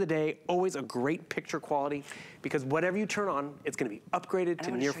 end of the day, always a great picture quality, because whatever you turn on, it's gonna be upgraded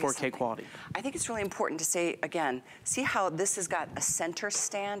to near 4K quality. I think it's really important to say, again, see how this has got a center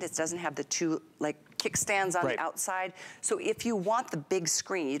stand? It doesn't have the two, like, kickstands on the outside. So if you want the big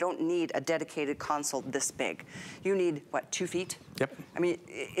screen, you don't need a dedicated console this big. You need, what, 2 feet? Yep. I mean,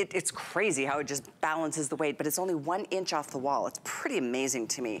 it's crazy how it just balances the weight, but it's only 1 inch off the wall. It's pretty amazing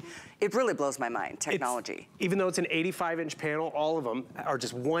to me. It really blows my mind, technology. Even though it's an 85-inch panel, all of them are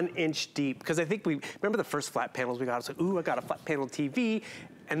just 1 inch deep. Because I think remember the first flat panels we got? It's like, ooh, I got a flat panel TV.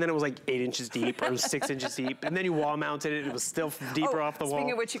 And then it was like 8 inches deep, or it was 6 inches deep. And then you wall mounted it, it was still deeper off the wall.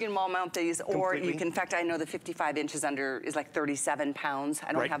 Speaking of which, you can wall mount these, or you can, in fact, I know the 55 inches under is like 37 pounds.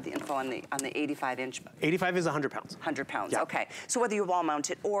 I don't have the info on the 85-inch. 85 is 100 pounds. 100 pounds, okay. So whether you wall mount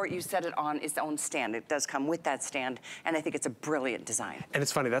it or you set it on its own stand, it does come with that stand, and I think it's a brilliant design. And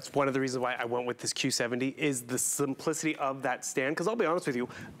it's funny, that's one of the reasons why I went with this Q70, is the simplicity of that stand. Because I'll be honest with you,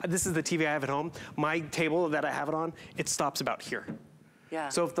 this is the TV I have at home. My table that I have it on, it stops about here. Yeah.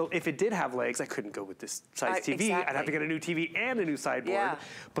 So if it did have legs, I couldn't go with this size TV. Exactly. I'd have to get a new TV and a new sideboard. Yeah.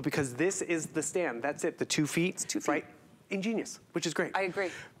 But because this is the stand, that's it, the 2 feet. It's 2 feet. Right? Ingenious, which is great. I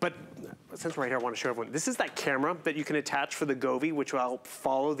agree. But since we're right here, I want to show everyone. This is that camera that you can attach for the Govee, which will help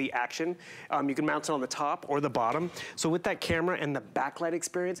follow the action. You can mount it on the top or the bottom. So with that camera and the backlight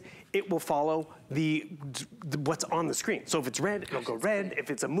experience, it will follow what's on the screen. So if it's red, it'll go red.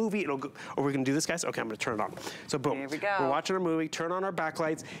 If it's a movie, it'll go, or we're gonna do this, guys? Okay, I'm gonna turn it on. So boom. Here we go. We're watching our movie, turn on our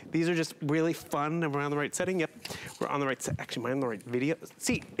backlights. These are just really fun, and we're on the right setting. Yep, we're on the right actually, am I on the right video?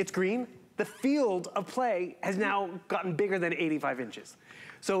 See, it's green. The field of play has now gotten bigger than 85 inches.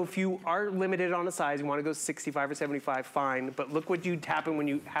 So if you are limited on a size, you want to go 65 or 75, fine. But look what you'd happen when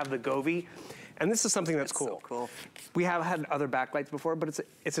you have the Govee. And this is something that's cool. So cool. We have had other backlights before, but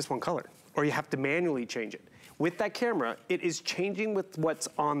it's just one color. Or you have to manually change it. With that camera, it is changing with what's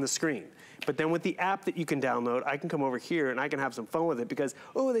on the screen. But then with the app that you can download, I can come over here and I can have some fun with it, because,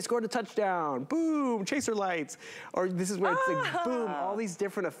 oh, they scored a touchdown, boom, chaser lights. Or this is where it's like, boom, all these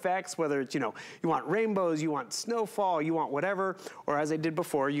different effects, whether it's, you want rainbows, you want snowfall, you want whatever. Or as I did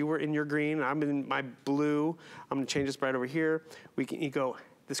before, you were in your green, I'm in my blue. I'm gonna change this right over here. You go,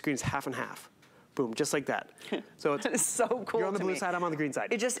 the screen's half and half. Boom, just like that. So it's that is so cool. You're on the blue side, I'm on the green side.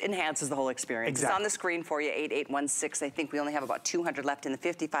 It just enhances the whole experience. Exactly. It's on the screen for you, 8816. I think we only have about 200 left in the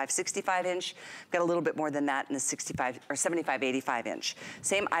 55, 65 inch. We've got a little bit more than that in the 65 or 75, 85 inch.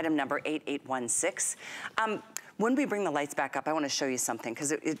 Same item number, 8816. When we bring the lights back up, I want to show you something,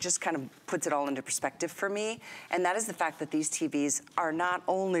 because it just kind of puts it all into perspective for me. And that is the fact that these TVs are not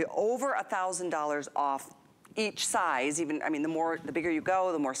only over $1,000 off each size, even, I mean, the bigger you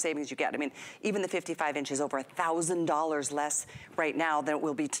go, the more savings you get. I mean, even the 55 inch is over $1,000 less right now than it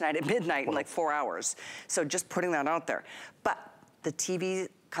will be tonight at midnight in like 4 hours. So just putting that out there. But the TVs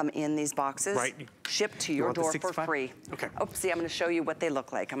come in these boxes, shipped to your door for free. Okay. Oh, see, I'm gonna show you what they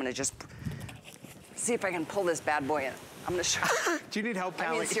look like. I'm gonna just see if I can pull this bad boy in. I'm gonna show you. Do you need help, Callie?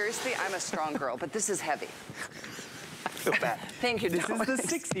 I mean, seriously, I'm a strong girl, but this is heavy. Feel bad. Thank you, This is the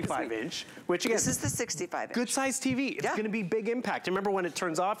 65 inch, which again, this is the 65 inch. Good size TV. It's gonna be big impact. Remember when it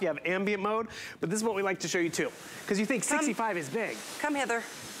turns off, you have ambient mode, but this is what we like to show you too. Because you think 65 is big. Come hither.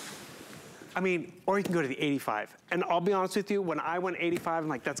 I mean, or you can go to the 85. And I'll be honest with you, when I went 85, I'm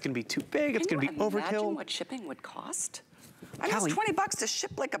like, that's gonna be too big, it's gonna be overkill. Can you imagine what shipping would cost? I mean, Callie, it's 20 bucks to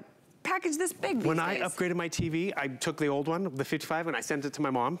ship like a package this big these When days. I upgraded my TV, I took the old one, the 55, and I sent it to my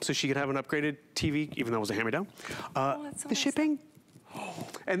mom so she could have an upgraded TV, even though it was a hand-me-down. That's so the nice. shipping,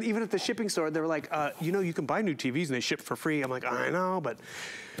 and even at the shipping store, they were like, you know, you can buy new TVs and they ship for free. I'm like, I know, but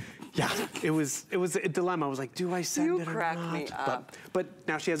yeah, it was a dilemma. I was like, do I send it or not? You crack me up. But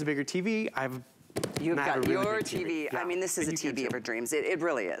now she has a bigger TV. You've got really your big TV. Yeah. I mean, this is a TV of her dreams. It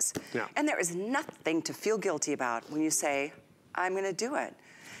really is. Yeah. And there is nothing to feel guilty about when you say, I'm going to do it.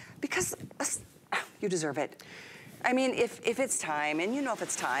 Because you deserve it. I mean, if it's time, and you know if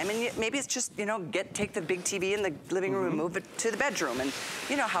it's time, and maybe it's just, you know, take the big TV in the living room and move it to the bedroom, and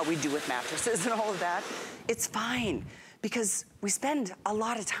you know how we do with mattresses and all of that. It's fine. Because we spend a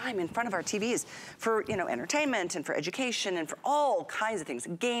lot of time in front of our TVs for, you know, entertainment and for education and for all kinds of things,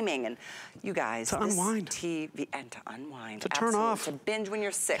 gaming, and you guys. To unwind. TV, and to unwind. To turn off. To binge when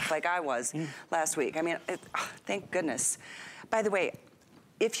you're sick, like I was last week. I mean, thank goodness. By the way,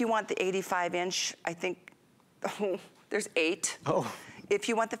 if you want the 85-inch, I think, there's 8. Oh. If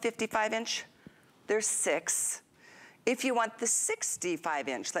you want the 55-inch, there's 6. If you want the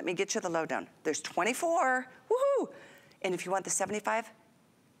 65-inch, let me get you the lowdown. There's 24, woohoo! And if you want the 75,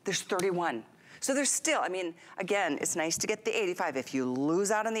 there's 31. So there's still, I mean, again, it's nice to get the 85. If you lose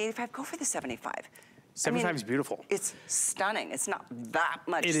out on the 85, go for the 75. 75 is beautiful. It's stunning. It's not that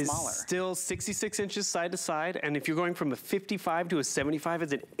much smaller. It is still 66 inches side to side, and if you're going from a 55 to a 75,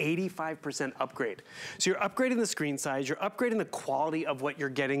 it's an 85% upgrade. So you're upgrading the screen size, you're upgrading the quality of what you're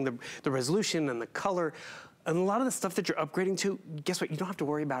getting, the resolution and the color, and a lot of the stuff that you're upgrading to, guess what, you don't have to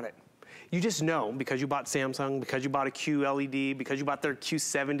worry about it. You just know, because you bought Samsung, because you bought a QLED, because you bought their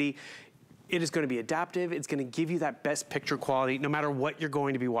Q70, it is going to be adaptive. It's going to give you that best picture quality no matter what you're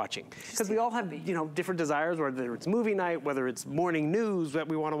going to be watching. Because we all have, you know, different desires, whether it's movie night, whether it's morning news that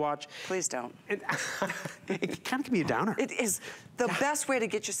we want to watch. Please don't. It kind of can be a downer. It is the best way to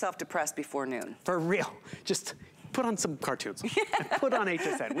get yourself depressed before noon. For real. Just put on some cartoons. Put on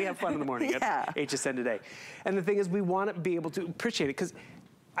HSN. We have fun in the morning at HSN today. And the thing is, we want to be able to appreciate it, because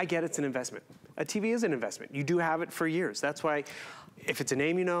I get it's an investment. A TV is an investment. You do have it for years. That's why, if it's a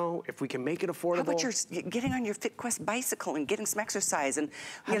name you know, if we can make it affordable. How about you're getting on your FitQuest bicycle and getting some exercise and,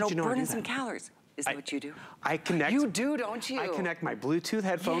 you know, burning some calories? Is that what you do? I connect. You do, don't you? I connect my Bluetooth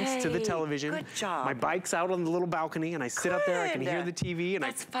headphones to the television. Good job. My bike's out on the little balcony, and I sit up there, I can hear the TV, and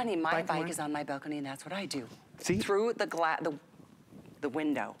that's funny. My bike is on my balcony, and that's what I do. See? Through the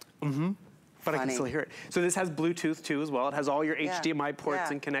window. Mm-hmm. But I can still hear it. So this has Bluetooth too as well. It has all your HDMI ports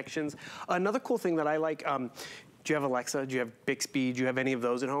and connections. Another cool thing that I like, do you have Alexa? Do you have Bixby? Do you have any of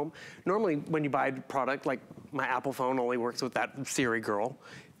those at home? Normally when you buy a product, like my Apple phone only works with that Siri girl.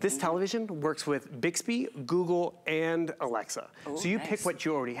 This television works with Bixby, Google, and Alexa. Ooh, so you pick what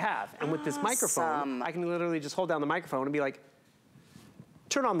you already have. And with this microphone, I can literally just hold down the microphone and be like,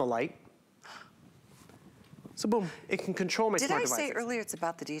 turn on the light. So boom, it can control my smart devices. Did I say earlier it's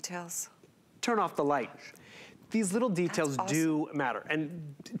about the details? Turn off the light. These little details do matter.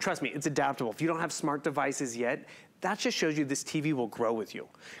 And trust me, it's adaptable. If you don't have smart devices yet, that just shows you this TV will grow with you.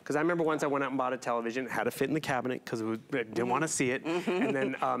 Because I remember once I went out and bought a television, it had to fit in the cabinet because I didn't want to see it. And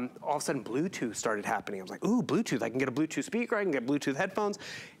then all of a sudden Bluetooth started happening. I was like, ooh, Bluetooth. I can get a Bluetooth speaker, I can get Bluetooth headphones.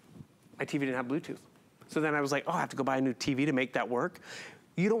 My TV didn't have Bluetooth. So then I was like, oh, I have to go buy a new TV to make that work.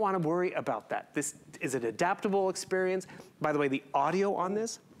 You don't want to worry about that. This is an adaptable experience. By the way, the audio on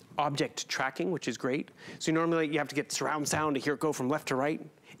this, object tracking, which is great. So normally you have to get surround sound to hear it go from left to right.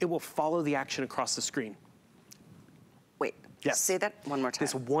 It will follow the action across the screen. Wait, say that one more time.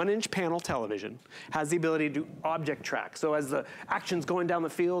 This 1-inch panel television has the ability to do object track. So as the action's going down the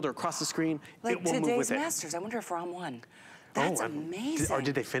field or across the screen, it will move with it. Like today's Masters, I wonder if we're on one. That's amazing. Or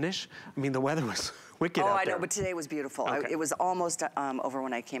did they finish? I mean, the weather was wicked out there. Oh, I know, but today was beautiful. Okay. It was almost over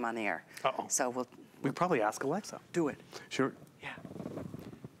when I came on the air. Uh-oh. So we'll probably ask Alexa. Do it. Sure. Yeah.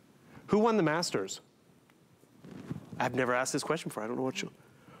 Who won the Masters? I've never asked this question before. I don't know what you...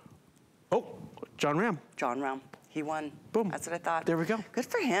 Oh, John Ram. John Ram. He won. Boom. That's what I thought. There we go. Good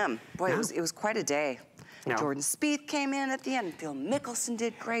for him. Boy, Yeah. it was quite a day. Yeah. Jordan Spieth came in at the end. Phil Mickelson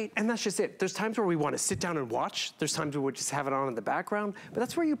did great. And that's just it. There's times where we want to sit down and watch. There's times where we just have it on in the background. But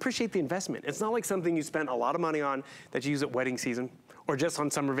that's where you appreciate the investment. It's not like something you spent a lot of money on that you use at wedding season or just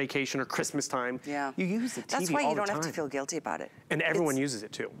on summer vacation or Christmas time. Yeah. You use the TV That's why all you don't the have to time. feel guilty about it. And everyone uses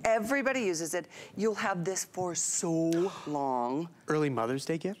it too. Everybody uses it. You'll have this for so long. Early Mother's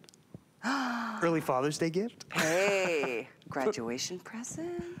Day gift? Early Father's Day gift? Hey, graduation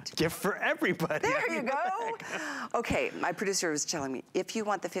present. Gift for everybody. There you go. Okay, my producer was telling me, if you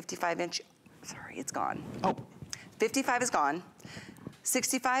want the 55-inch, sorry, it's gone. Oh. 55 is gone.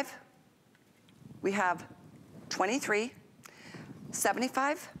 65, we have 23.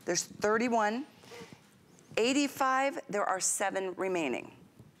 75, there's 31. 85, there are 7 remaining.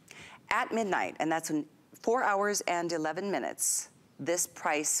 At midnight, and that's in 4 hours and 11 minutes, this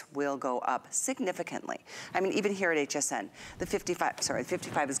price will go up significantly. I mean, even here at HSN, the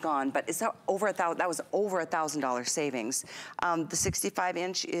 55 is gone, but it's not over $1,000. That was over $1,000 savings. The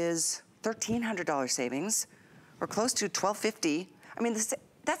 65-inch is $1,300 savings, or close to $1,250. I mean,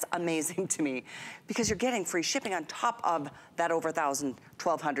 that's amazing to me, because you're getting free shipping on top of that over $1,000,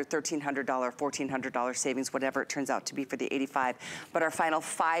 $1,200, $1,300, $1,400 savings, whatever it turns out to be for the 85. But our final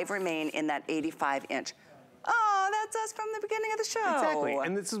 5 remain in that 85-inch. Oh, that's us from the beginning of the show. Exactly,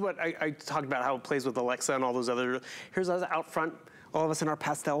 and this is what I talked about, how it plays with Alexa and all those other, here's us out front, all of us in our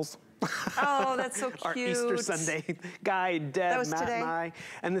pastels. Oh, that's so cute. Our Easter Sunday, Guy, Deb, Matt, and I.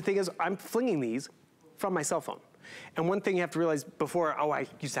 And the thing is, I'm flinging these from my cell phone. And one thing you have to realize before, oh, I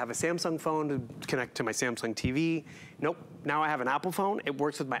used to have a Samsung phone to connect to my Samsung TV. Nope, now I have an Apple phone. It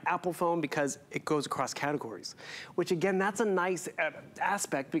works with my Apple phone because it goes across categories. Which again, that's a nice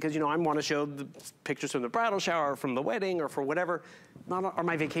aspect because, you know, I want to show the pictures from the bridal shower, from the wedding, or for whatever, or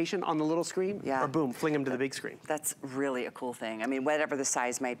my vacation on the little screen, or boom, fling them to the big screen. That's really a cool thing. I mean, whatever the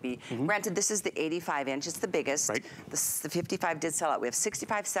size might be. Granted, this is the 85-inch, it's the biggest. Right. The 55 did sell out. We have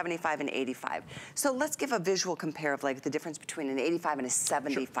 65, 75, and 85. So let's give a visual compare of like the difference between an 85 and a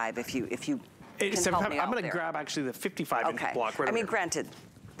 75 if you can help me out. I'm going to grab actually the 55-inch block right I mean, granted,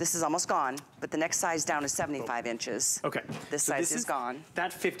 this is almost gone, but the next size down is 75 inches. Okay. This size is gone.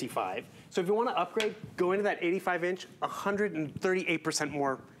 That 55. So if you want to upgrade, go into that 85-inch, 138%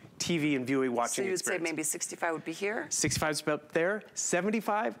 more TV and viewing watching experience. So you would say maybe 65 would be here? 65 is about there.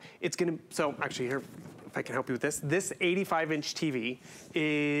 75, it's going to, so actually here, if I can help you with this, this 85-inch TV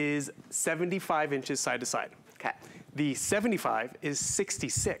is 75 inches side to side. Okay. The 75 is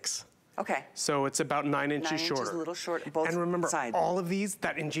 66. Okay. So it's about 9 inches shorter. 9 inches, a little short, both And remember, sides. all of these,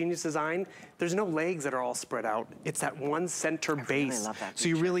 that ingenious design, there's no legs that are all spread out. It's that one center base. I really love that so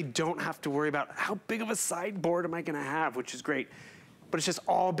you really don't have to worry about how big of a sideboard am I gonna have, which is great. But it's just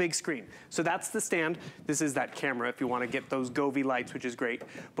all big screen. So that's the stand. This is that camera if you wanna get those Govee lights, which is great.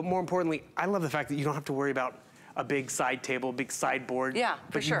 But more importantly, I love the fact that you don't have to worry about a big side table, big sideboard. Yeah,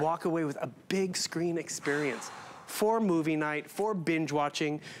 but you walk away with a big screen experience for movie night, for binge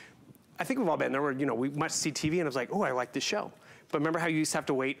watching. I think we've all been there where, you know, we must see TV and I was like, oh, I like this show. But remember how you used to have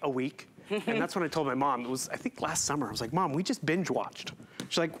to wait a week? And that's when I told my mom, it was, I think last summer, I was like, Mom, we just binge watched.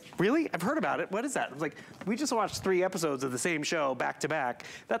 She's like, really? I've heard about it. What is that? I was like, we just watched 3 episodes of the same show back to back.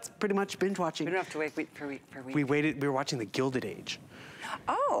 That's pretty much binge watching. We don't have to wait week per week per week. We were watching The Gilded Age.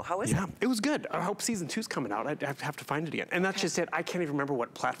 Oh, how is it? Yeah, it was good. I hope season 2's coming out. I'd have to find it again. And that's just it. I can't even remember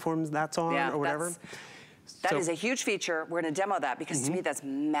what platforms that's on or whatever. That is a huge feature. We're going to demo that because to me that's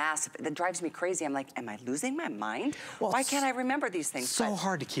massive. That drives me crazy. I'm like, am I losing my mind? Well, why can't I remember these things? So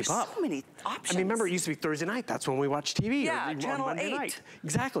hard to keep up. So many options. I mean, remember it used to be Thursday night. That's when we watched TV. Yeah, or Channel Monday 8. night.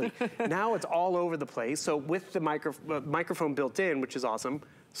 Exactly. Now it's all over the place. So with the microphone built in, which is awesome,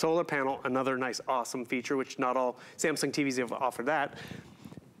 solar panel, another nice, awesome feature, which not all Samsung TVs have offered that.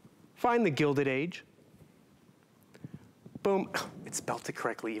 Find the Gilded Age. Boom, it spelled it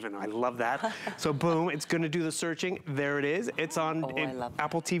correctly even, I love that. So boom, it's gonna do the searching. There it is. It's on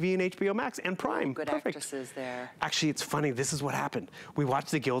Apple TV and HBO Max and Prime. Good actresses there. Actually, it's funny, this is what happened. We watched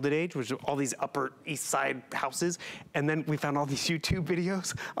The Gilded Age, which are all these Upper East Side houses, and then we found all these YouTube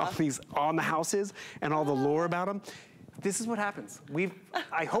videos of these on the houses and all the lore about them. This is what happens.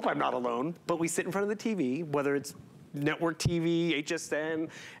 I hope I'm not alone, but we sit in front of the TV, whether it's network TV, HSN,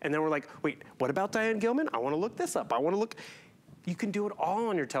 and then we're like, wait, what about Diane Gilman? I want to look this up. I want to look. You can do it all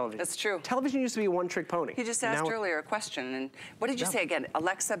on your television. That's true. Television used to be a one-trick pony. You just asked earlier a question, and what did you say again?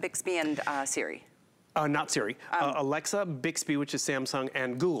 Alexa, Bixby, and Siri? Not Siri. Alexa, Bixby, which is Samsung,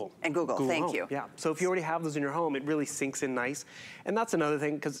 and Google. And Google, thank Home. you. Yeah, so if you already have those in your home, it really sinks in nice. And that's another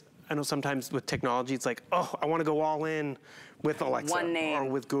thing, because I know sometimes with technology, it's like, oh, I want to go all in with Alexa or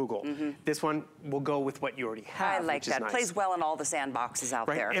with Google. This one will go with what you already have. I like that. Nice. Plays well in all the sandboxes out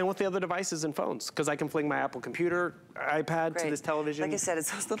there. And with the other devices and phones, because I can fling my Apple computer, iPad to this television. Like I said,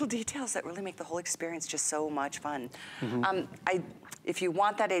 it's those little details that really make the whole experience just so much fun. If you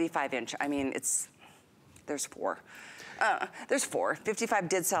want that 85-inch, I mean, there's 4. There's 4. 55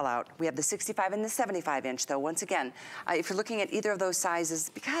 did sell out. We have the 65 and the 75-inch, though. Once again, if you're looking at either of those sizes,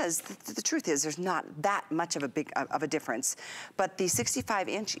 because the truth is there's not that much of a difference. But the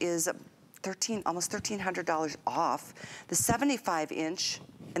 65-inch is almost $1,300 off. The 75-inch,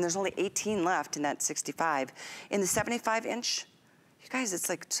 and there's only 18 left in that 65. In the 75-inch, you guys, it's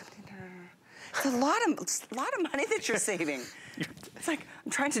like It's a lot of money that you're saving. It's like,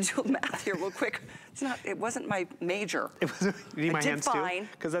 I'm trying to do math here real quick. It wasn't my major. You need my hands fine. too?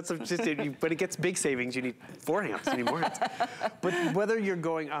 Because that's just it. When it gets big savings, you need 4 hands, you need more hands. But whether you're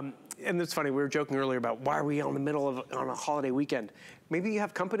going, and it's funny, we were joking earlier about why are we on a holiday weekend? Maybe you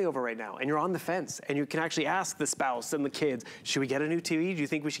have company over right now and you're on the fence and you can actually ask the spouse and the kids, should we get a new TV? Do you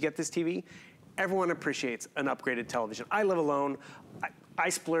think we should get this TV? Everyone appreciates an upgraded television. I live alone. I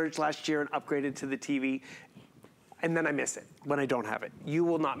splurged last year and upgraded to the TV, and then I miss it when I don't have it. You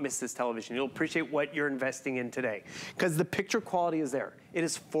will not miss this television. You'll appreciate what you're investing in today because the picture quality is there. It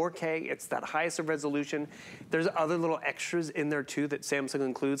is 4K, it's that highest of resolution. There's other little extras in there too that Samsung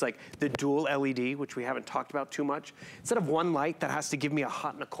includes, like the dual LED, which we haven't talked about too much. Instead of one light that has to give me a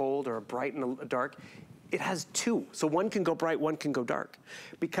hot and a cold or a bright and a dark, it has 2. So one can go bright, one can go dark.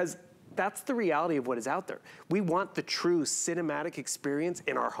 Because that's the reality of what is out there. We want the true cinematic experience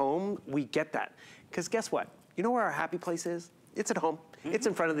in our home. We get that. Because guess what? You know where our happy place is? It's at home. It's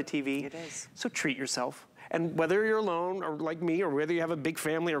in front of the TV. It is. So treat yourself. And whether you're alone or like me, or whether you have a big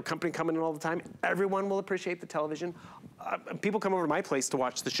family or company coming in all the time, everyone will appreciate the television. People come over to my place to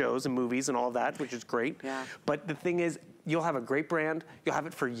watch the shows and movies and all of that, which is great. Yeah. But the thing is, you'll have a great brand. You'll have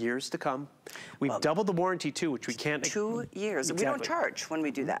it for years to come. We've doubled the warranty too, which we can't. 2 years. Exactly. We don't charge when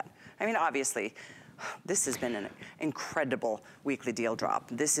we do that. I mean, obviously, this has been an incredible weekly deal drop.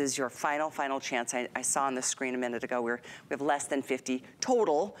 This is your final chance. I saw on the screen a minute ago, we have less than 50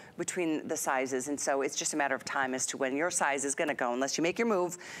 total between the sizes, and so it's just a matter of time as to when your size is gonna go, unless you make your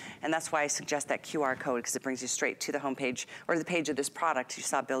move, and that's why I suggest that QR code, because it brings you straight to the homepage, or the page of this product. You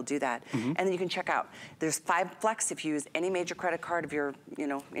saw Bill do that. And then you can check out. There's 5 Flex if you use any major credit card of your,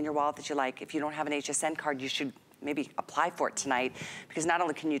 in your wallet that you like. If you don't have an HSN card, you should maybe apply for it tonight, because not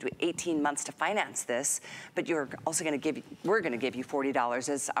only can you do 18 months to finance this, but you're also we're gonna give you $40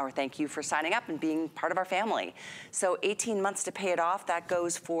 as our thank you for signing up and being part of our family. So 18 months to pay it off, that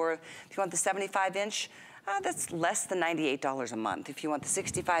goes for, if you want the 75-inch, that's less than $98 a month. If you want the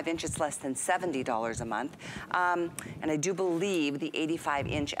 65-inch, it's less than $70 a month. And I do believe the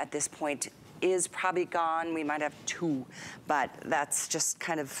 85-inch at this point is probably gone. We might have 2, but that's just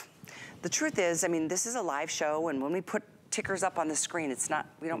kind of, the truth is, I mean, this is a live show, and when we put tickers up on the screen, it's not,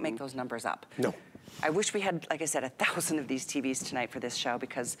 we don't make those numbers up. No. I wish we had, like I said, 1,000 of these TVs tonight for this show,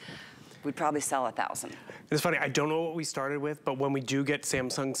 because we'd probably sell 1,000. It's funny, I don't know what we started with, but when we do get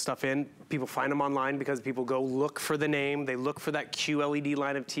Samsung stuff in, people find them online because people go look for the name, they look for that QLED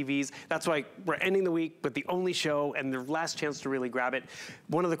line of TVs. That's why we're ending the week with the only show and the last chance to really grab it.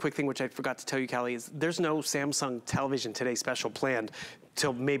 One other quick thing, which I forgot to tell you, Callie, is there's no Samsung Television Today special planned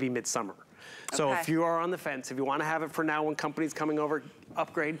till maybe midsummer. So if you are on the fence, if you want to have it for now when company's coming over,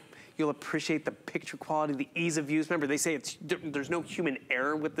 upgrade. You'll appreciate the picture quality, the ease of use. Remember, they say there's no human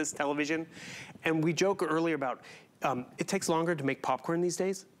error with this television. And we joked earlier about it takes longer to make popcorn these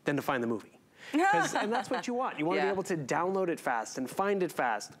days than to find the movie. And that's what you want. You want to be able to download it fast and find it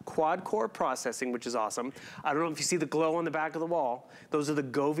fast. Quad-core processing, which is awesome. I don't know if you see the glow on the back of the wall. Those are the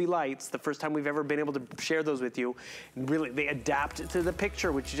Govee lights. The first time we've ever been able to share those with you. And really, they adapt to the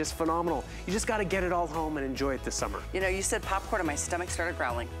picture, which is just phenomenal. You just got to get it all home and enjoy it this summer. You know, you said popcorn and my stomach started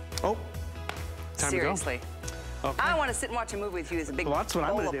growling. Oh, time Seriously. to go. Okay. I want to sit and watch a movie with you as a big bowl of popcorn.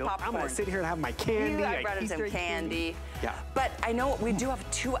 That's what I'm going to do. I'm going to sit here and have my candy. I brought in some candy. Yeah. But I know we do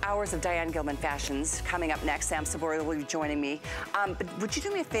have 2 hours of Diane Gilman Fashions coming up next. Sam Sabori will be joining me. But would you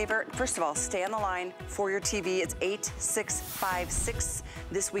do me a favor? First of all, stay on the line for your TV. It's 8656.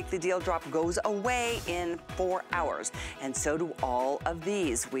 This weekly deal drop goes away in 4 hours. And so do all of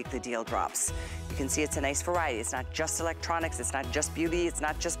these weekly deal drops. You can see it's a nice variety. It's not just electronics, it's not just beauty, it's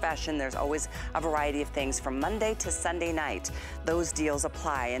not just fashion. There's always a variety of things from Monday to Sunday night. Those deals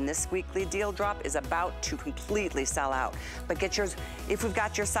apply, and this weekly deal drop is about to completely sell out. But get yours, if we've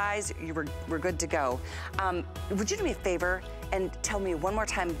got your size, we're good to go. Would you do me a favor and tell me one more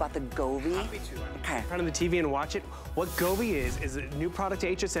time about the Govee? Happy to. Okay. In front of the TV and watch it. What Govee is a new product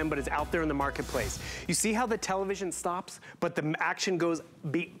to HSN, but it's out there in the marketplace. You see how the television stops, but the action goes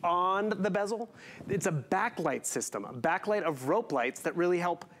beyond the bezel? It's a backlight system, a backlight of rope lights that really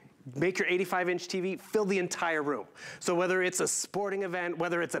help make your 85-inch TV fill the entire room. So whether it's a sporting event,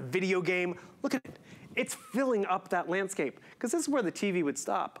 whether it's a video game, look at it. It's filling up that landscape, because this is where the TV would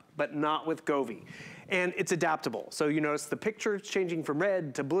stop, but not with Govee. And it's adaptable. So you notice the picture changing from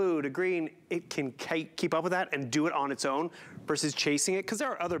red to blue to green. It can keep up with that and do it on its own versus chasing it, because there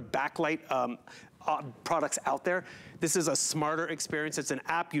are other backlight products out there. This is a smarter experience. It's an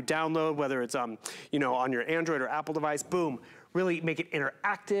app you download, whether it's you know, on your Android or Apple device. Boom. Really make it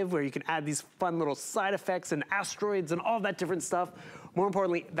interactive, where you can add these fun little side effects and asteroids and all that different stuff. More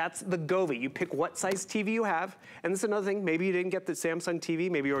importantly, that's the Govee. You pick what size TV you have, and this is another thing, maybe you didn't get the Samsung TV,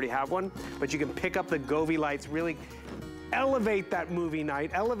 maybe you already have one, but you can pick up the Govee lights, really elevate that movie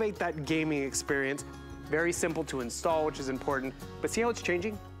night, elevate that gaming experience. Very simple to install, which is important. But see how it's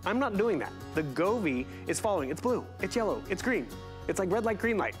changing? I'm not doing that. The Govee is following. It's blue, it's yellow, it's green. It's like red light,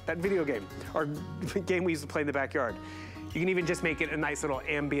 green light, that video game, or game we used to play in the backyard. You can even just make it a nice little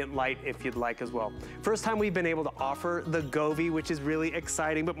ambient light if you'd like as well. First time we've been able to offer the Govee, which is really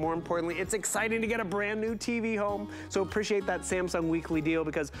exciting, but more importantly, it's exciting to get a brand new TV home. So appreciate that Samsung weekly deal,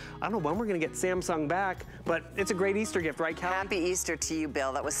 because I don't know when we're gonna get Samsung back, but it's a great Easter gift, right, Callie? Happy Easter to you,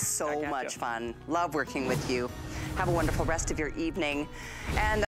 Bill. That was so much fun. Love working with you. Have a wonderful rest of your evening. And